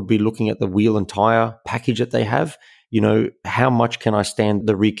would be looking at the wheel and tire package that they have. How much can I stand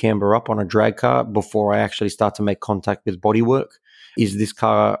the rear camber up on a drag car before I actually start to make contact with bodywork? Is this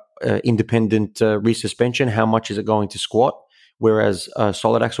car independent rear suspension? How much is it going to squat? Whereas a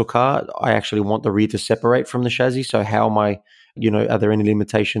solid axle car, I actually want the rear to separate from the chassis. So how am I, are there any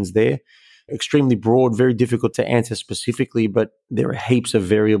limitations there? Extremely broad, very difficult to answer specifically, but there are heaps of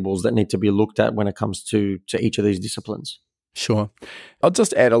variables that need to be looked at when it comes to each of these disciplines. Sure. I'll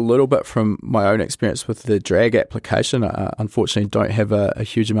just add a little bit from my own experience with the drag application. I unfortunately don't have a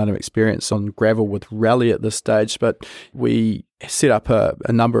huge amount of experience on gravel with rally at this stage, but we set up a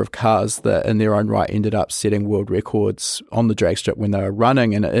number of cars that in their own right ended up setting world records on the drag strip when they were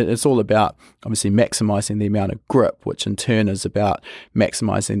running. And it's all about obviously maximising the amount of grip, which in turn is about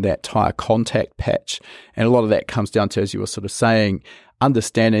maximising that tyre contact patch. And a lot of that comes down to, as you were sort of saying,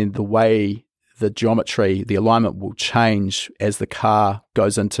 understanding the way the geometry, the alignment will change as the car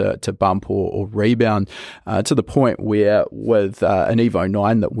goes into bump or rebound, to the point where with an Evo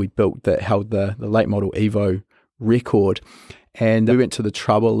 9 that we built that held the late model Evo record, and we went to the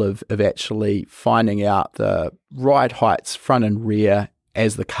trouble of actually finding out the ride heights front and rear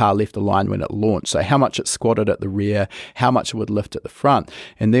as the car left the line when it launched. So how much it squatted at the rear, how much it would lift at the front.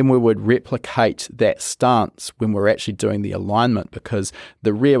 And then we would replicate that stance when we're actually doing the alignment, because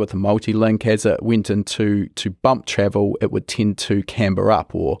the rear with the multi-link, as it went into bump travel, it would tend to camber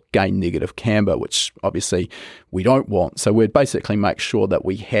up or gain negative camber, which obviously we don't want. So we'd basically make sure that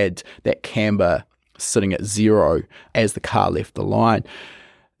we had that camber sitting at 0 as the car left the line.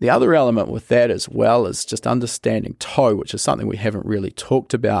 The other element with that as well is just understanding toe, which is something we haven't really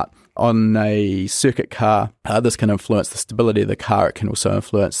talked about. On a circuit car, this can influence the stability of the car. It can also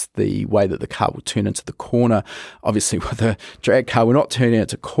influence the way that the car will turn into the corner. Obviously, with a drag car, we're not turning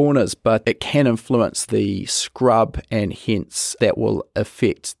into corners, but it can influence the scrub, and hence that will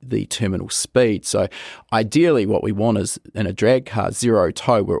affect the terminal speed. So ideally, what we want is in a drag car, 0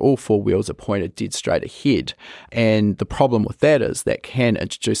 toe, where all 4 wheels are pointed dead straight ahead. And the problem with that is that can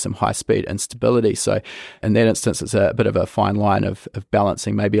introduce some high speed instability. So in that instance, it's a bit of a fine line of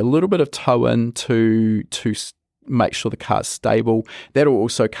balancing maybe a little bit of toe in to make sure the car's stable. That'll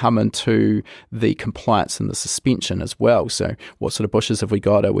also come into the compliance and the suspension as well. So what sort of bushes have we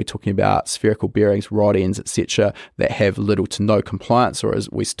got? Are we talking about spherical bearings, rod ends, etc., that have little to no compliance, or is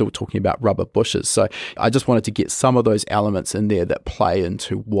we still talking about rubber bushes? So I just wanted to get some of those elements in there that play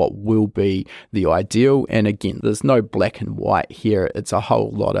into what will be the ideal. And again, there's no black and white here. It's a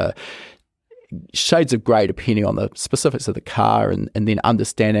whole lot of shades of grey depending on the specifics of the car, and then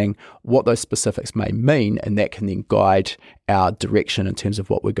understanding what those specifics may mean, and that can then guide our direction in terms of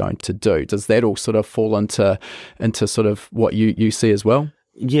what we're going to do. Does that all sort of fall into sort of what you see as well?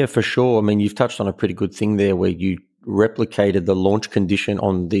 Yeah, for sure. I mean, you've touched on a pretty good thing there, where you replicated the launch condition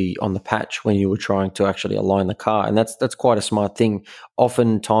on the patch when you were trying to actually align the car, and that's quite a smart thing.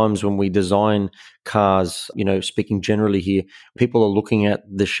 Oftentimes when we design cars, speaking generally here, people are looking at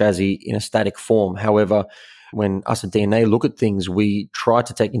the chassis in a static form. However, when us at DNA look at things, we try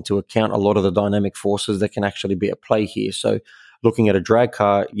to take into account a lot of the dynamic forces that can actually be at play here. So looking at a drag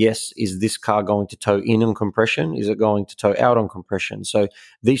car, yes, is this car going to tow in on compression? Is it going to tow out on compression? So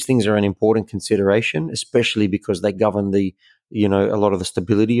these things are an important consideration, especially because they govern a lot of the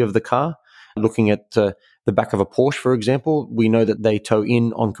stability of the car. Looking at the back of a Porsche, for example, we know that they tow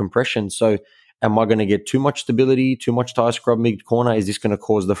in on compression. So am I going to get too much stability, too much tire scrub mid-corner? Is this going to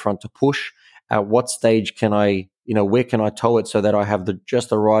cause the front to push? At what stage can I, where can I tow it so that I have just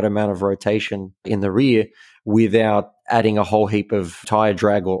the right amount of rotation in the rear without adding a whole heap of tire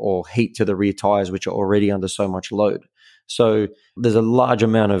drag or heat to the rear tires, which are already under so much load? So there's a large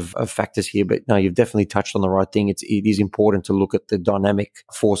amount of factors here, but no, you've definitely touched on the right thing. It is important to look at the dynamic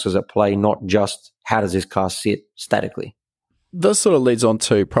forces at play, not just how does this car sit statically. This sort of leads on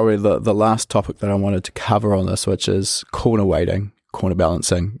to probably the last topic that I wanted to cover on this, which is corner weighting, corner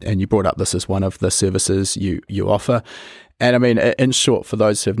balancing. And you brought up this as one of the services you offer. And I mean, in short, for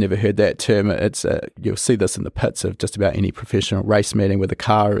those who have never heard that term, it's you'll see this in the pits of just about any professional race meeting, where the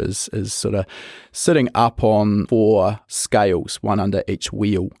car is sort of sitting up on 4 scales, one under each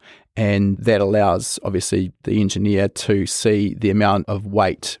wheel. And that allows, obviously, the engineer to see the amount of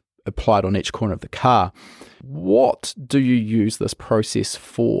weight applied on each corner of the car. What do you use this process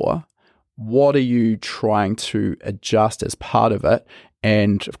for? What are you trying to adjust as part of it?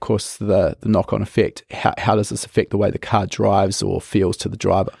 And of course, the knock-on effect, how does this affect the way the car drives or feels to the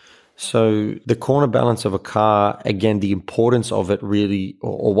driver? So the corner balance of a car, again, the importance of it really,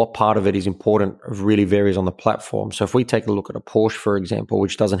 or what part of it is important, really varies on the platform. So if we take a look at a Porsche, for example,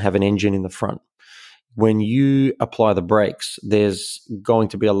 which doesn't have an engine in the front, when you apply the brakes, there's going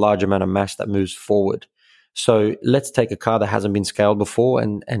to be a large amount of mass that moves forward. So let's take a car that hasn't been scaled before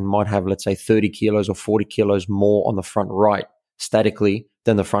and might have, let's say, 30 kilos or 40 kilos more on the front right statically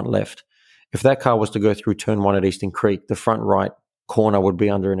than the front left. If that car was to go through turn 1 at Eastern Creek, the front right corner would be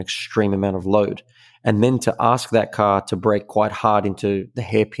under an extreme amount of load. And then to ask that car to brake quite hard into the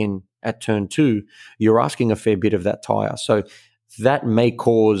hairpin at turn 2, you're asking a fair bit of that tire. So that may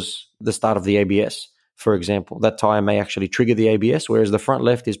cause the start of the ABS. for example. That tire may actually trigger the ABS, whereas the front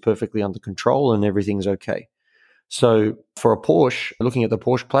left is perfectly under control and everything's okay. So for a Porsche, looking at the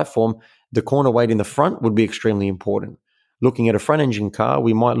Porsche platform, the corner weight in the front would be extremely important. Looking at a front engine car,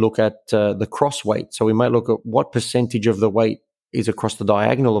 we might look at the cross weight. So we might look at what percentage of the weight is across the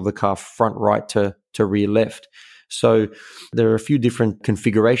diagonal of the car, front right to rear left. So there are a few different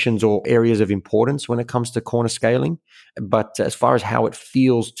configurations or areas of importance when it comes to corner scaling. But as far as how it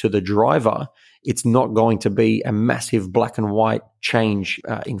feels to the driver, it's not going to be a massive black and white change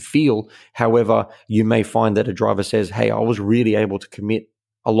in feel. However, you may find that a driver says, hey, I was really able to commit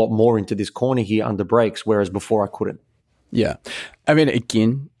a lot more into this corner here under brakes, whereas before I couldn't. Yeah. I mean,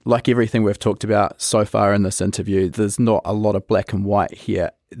 again, like everything we've talked about so far in this interview, there's not a lot of black and white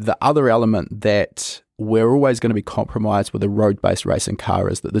here. The other element that we're always going to be compromised with a road-based racing car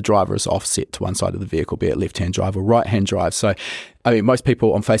is that the driver is offset to one side of the vehicle, be it left-hand drive or right-hand drive. So, I mean, most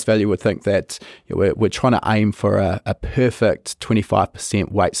people on face value would think that we're trying to aim for a perfect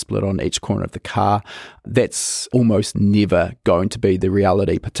 25% weight split on each corner of the car. That's almost never going to be the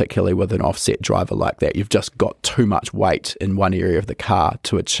reality, particularly with an offset driver like that. You've just got too much weight in one area of the car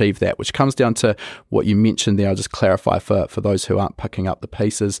to achieve that, which comes down to what you mentioned there. I'll just clarify for those who aren't picking up the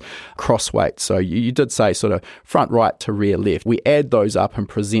pieces, cross weight. So you did say sort of front right to rear left. We add those up and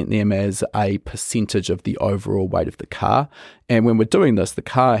present them as a percentage of the overall weight of the car. And when we're doing this, the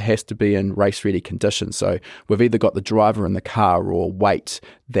car has to be in race-ready condition. So we've either got the driver in the car or weight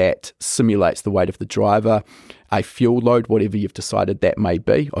that simulates the weight of the driver, a fuel load, whatever you've decided that may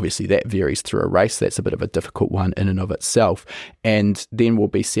be. Obviously, that varies through a race. That's a bit of a difficult one in and of itself. And then we'll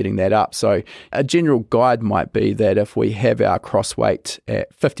be setting that up. So a general guide might be that if we have our cross weight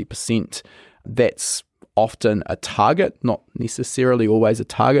at 50%, that's often a target, not necessarily always a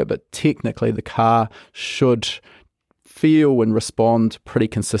target, but technically the car should feel and respond pretty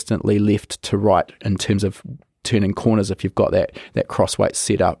consistently left to right in terms of turning corners if you've got that cross weight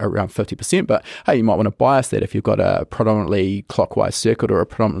set up around 50%. But hey, you might want to bias that if you've got a predominantly clockwise circuit or a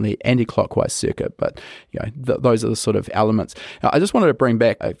predominantly anti-clockwise circuit. But those are the sort of elements. Now, I just wanted to bring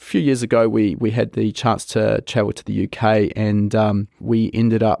back a few years ago, we had the chance to travel to the UK, and we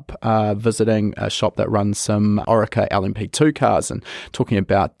ended up visiting a shop that runs some Oreca LMP2 cars and talking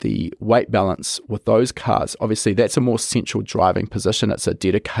about the weight balance with those cars. Obviously, that's a more central driving position. It's a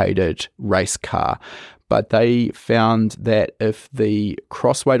dedicated race car. But they found that if the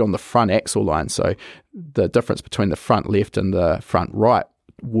cross weight on the front axle line, so the difference between the front left and the front right,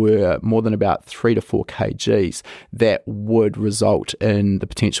 were more than about 3 to 4 kgs, that would result in the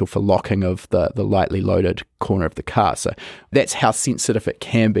potential for locking of the lightly loaded corner of the car. So that's how sensitive it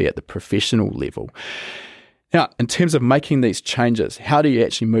can be at the professional level. Now, in terms of making these changes, how do you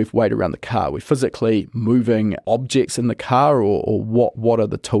actually move weight around the car? Are we physically moving objects in the car, or what are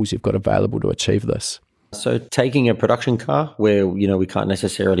the tools you've got available to achieve this? So taking a production car where, we can't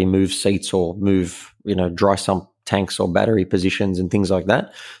necessarily move seats or move, dry sump tanks or battery positions and things like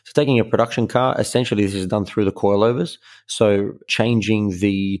that. So taking a production car, essentially this is done through the coilovers. So changing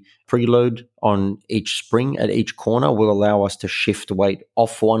the preload on each spring at each corner will allow us to shift weight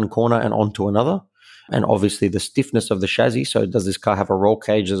off one corner and onto another. And obviously the stiffness of the chassis, so does this car have a roll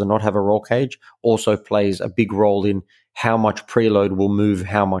cage, does it not have a roll cage, also plays a big role in how much preload will move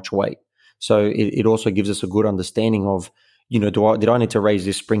how much weight. So it also gives us a good understanding of, did I need to raise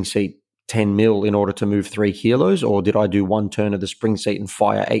this spring seat 10 mil in order to move 3 kilos, or did I do one turn of the spring seat and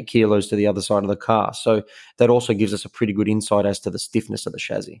fire 8 kilos to the other side of the car? So that also gives us a pretty good insight as to the stiffness of the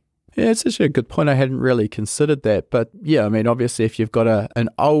chassis. Yeah, it's actually a good point. I hadn't really considered that. But yeah, I mean, obviously, if you've got an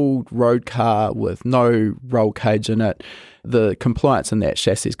old road car with no roll cage in it, the compliance in that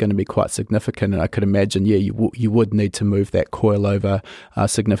chassis is going to be quite significant. And I could imagine, you would need to move that coilover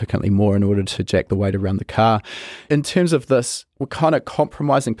significantly more in order to jack the weight around the car. In terms of this, we're kind of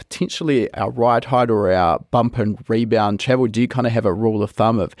compromising potentially our ride height or our bump and rebound travel. Do you kind of have a rule of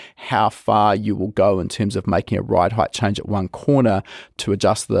thumb of how far you will go in terms of making a ride height change at one corner to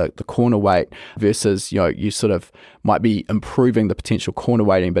adjust the corner weight versus, you sort of might be improving the potential corner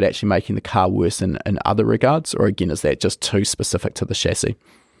weighting but actually making the car worse in other regards? Or again, is that just too specific to the chassis?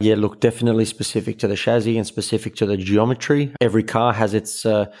 Yeah, look, definitely specific to the chassis and specific to the geometry. Every car has its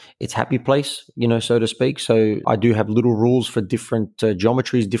happy place, so to speak. So I do have little rules for different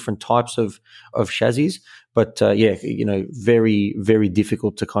geometries, different types of chassis. But very, very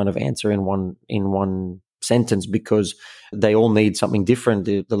difficult to kind of answer in one sentence because they all need something different.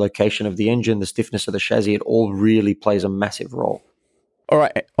 The location of the engine, the stiffness of the chassis, it all really plays a massive role. All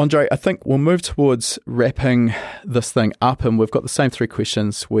right, Andre, I think we'll move towards wrapping this thing up, and we've got the same 3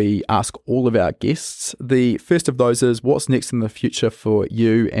 questions we ask all of our guests. The first of those is, what's next in the future for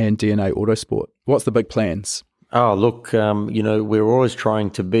you and DNA Autosport? What's the big plans? Oh, look, we're always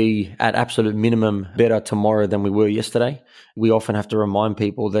trying to be at absolute minimum better tomorrow than we were yesterday. We often have to remind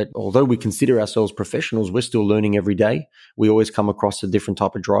people that although we consider ourselves professionals, we're still learning every day. We always come across a different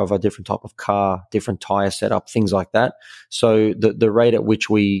type of driver, different type of car, different tire setup, things like that. So the rate at which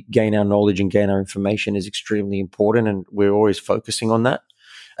we gain our knowledge and gain our information is extremely important, and we're always focusing on that.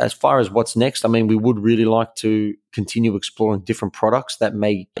 As far as what's next, I mean, we would really like to continue exploring different products that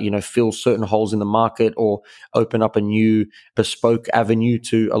may, fill certain holes in the market or open up a new bespoke avenue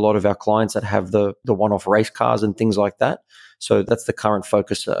to a lot of our clients that have the one-off race cars and things like that. So that's the current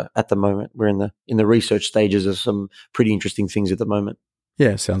focus at the moment. We're in the research stages of some pretty interesting things at the moment.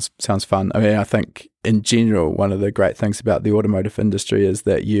 Yeah, sounds fun. I mean, I think in general, one of the great things about the automotive industry is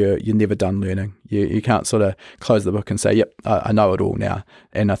that you're never done learning. You can't sort of close the book and say, yep, I know it all now.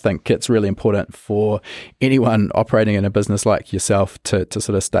 And I think it's really important for anyone operating in a business like yourself to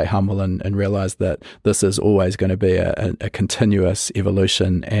sort of stay humble and realize that this is always going to be a continuous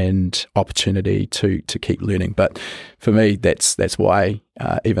evolution and opportunity to keep learning. But for me, that's why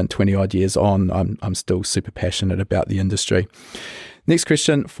even 20 odd years on, I'm still super passionate about the industry. Next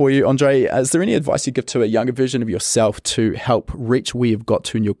question for you, Andre. Is there any advice you give to a younger version of yourself to help reach where you've got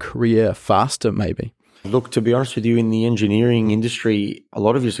to in your career faster, maybe? Look, to be honest with you, in the engineering industry, a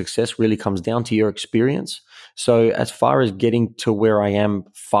lot of your success really comes down to your experience. So as far as getting to where I am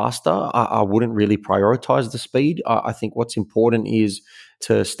faster, I wouldn't really prioritize the speed. I think what's important is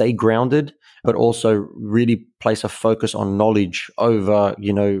to stay grounded, but also really place a focus on knowledge over,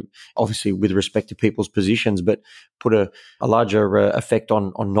 obviously with respect to people's positions, but put a larger effect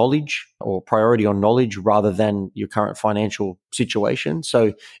on knowledge or priority on knowledge rather than your current financial situation.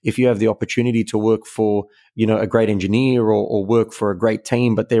 So if you have the opportunity to work for, a great engineer or work for a great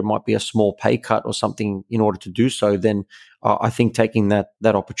team, but there might be a small pay cut or something in order to do so, then I think taking that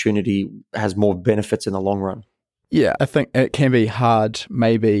opportunity has more benefits in the long run. Yeah, I think it can be hard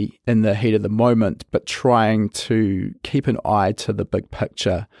maybe in the heat of the moment, but trying to keep an eye to the big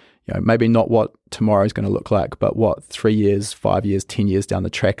picture, maybe not what tomorrow is going to look like, but what 3 years, 5 years, 10 years down the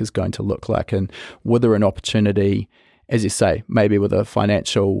track is going to look like, and whether an opportunity, as you say, maybe with a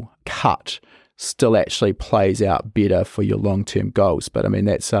financial cut, still actually plays out better for your long-term goals. But I mean,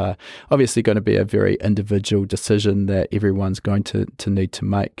 that's obviously going to be a very individual decision that everyone's going to need to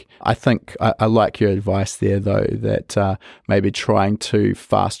make. I think I like your advice there, though, that maybe trying to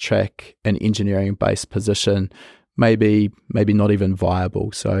fast-track an engineering-based position maybe not even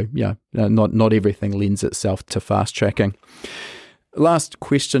viable. So, not everything lends itself to fast-tracking. Last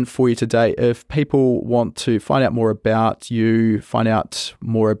question for you today. If people want to find out more about you, find out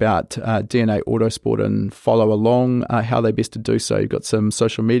more about DNA Autosport and follow along, how are they best to do so? You've got some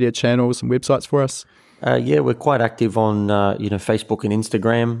social media channels and websites for us? Yeah, we're quite active on Facebook and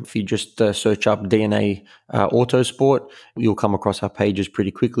Instagram. If you just search up DNA Autosport, you'll come across our pages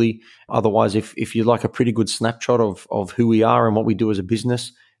pretty quickly. Otherwise, if you'd like a pretty good snapshot of who we are and what we do as a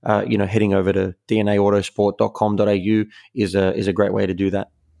business, heading over to dnaautosport.com.au is a great way to do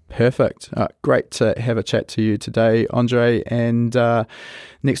that. Perfect. Great to have a chat to you today, Andre. And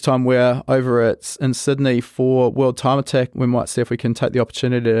next time we're over in Sydney for World Time Attack, we might see if we can take the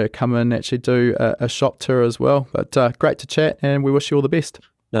opportunity to come and actually do a shop tour as well. But great to chat, and we wish you all the best.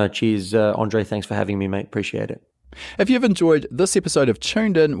 No, cheers, Andre. Thanks for having me, mate. Appreciate it. If you've enjoyed this episode of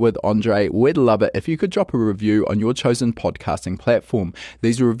Tuned In with Andre, we'd love it if you could drop a review on your chosen podcasting platform.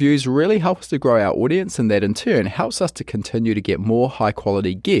 These reviews really help us to grow our audience, and that in turn helps us to continue to get more high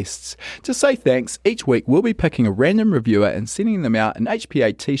quality guests. To say thanks, each week we'll be picking a random reviewer and sending them out an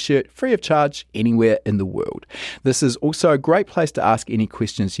HPA t-shirt free of charge anywhere in the world. This is also a great place to ask any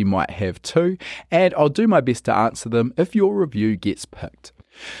questions you might have too, and I'll do my best to answer them if your review gets picked.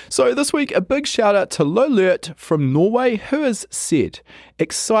 So this week, a big shout out to Lolert from Norway, who has said,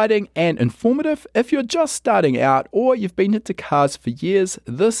 exciting and informative. If you're just starting out or you've been into cars for years,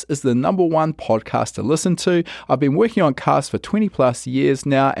 this is the number one podcast to listen to. I've been working on cars for 20 plus years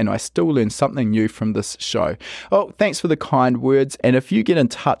now, and I still learn something new from this show. Oh, thanks for the kind words. And if you get in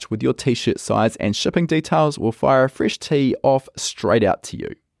touch with your t-shirt size and shipping details, we'll fire a fresh tee off straight out to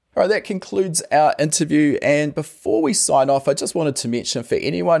you. All right, that concludes our interview. And before we sign off, I just wanted to mention, for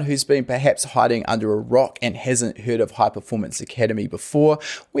anyone who's been perhaps hiding under a rock and hasn't heard of High Performance Academy before,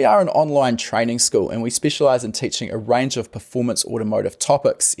 we are an online training school and we specialize in teaching a range of performance automotive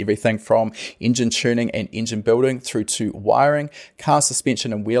topics, everything from engine tuning and engine building through to wiring, car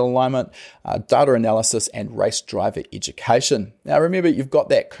suspension and wheel alignment, data analysis, and race driver education. Now, remember, you've got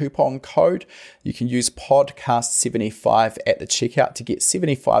that coupon code. You can use podcast75 at the checkout to get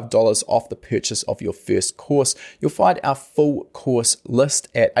 $75 off the purchase of your first course. You'll find our full course list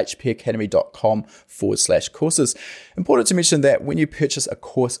at hpacademy.com/courses. Important to mention that when you purchase a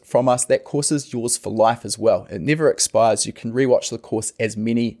course from us, that course is yours for life as well. It never expires. You can rewatch the course as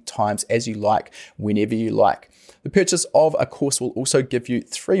many times as you like, whenever you like. The purchase of a course will also give you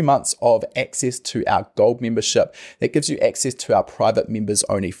 3 months of access to our Gold membership. That gives you access to our private members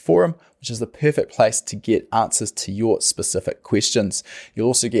only forum, which is the perfect place to get answers to your specific questions. You'll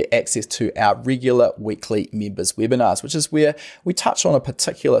also get access to our regular weekly members webinars, which is where we touch on a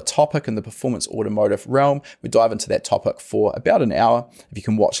particular topic in the performance automotive realm. We dive into that topic for about an hour. If you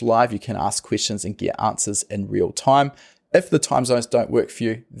can watch live, you can ask questions and get answers in real time. If the time zones don't work for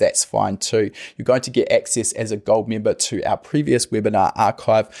you, that's fine too. You're going to get access as a Gold member to our previous webinar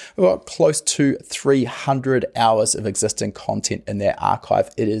archive. We've got close to 300 hours of existing content in that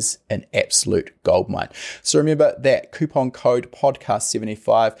archive. It is an absolute goldmine. So remember that coupon code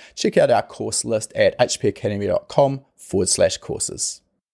podcast75. Check out our course list at hpacademy.com/courses.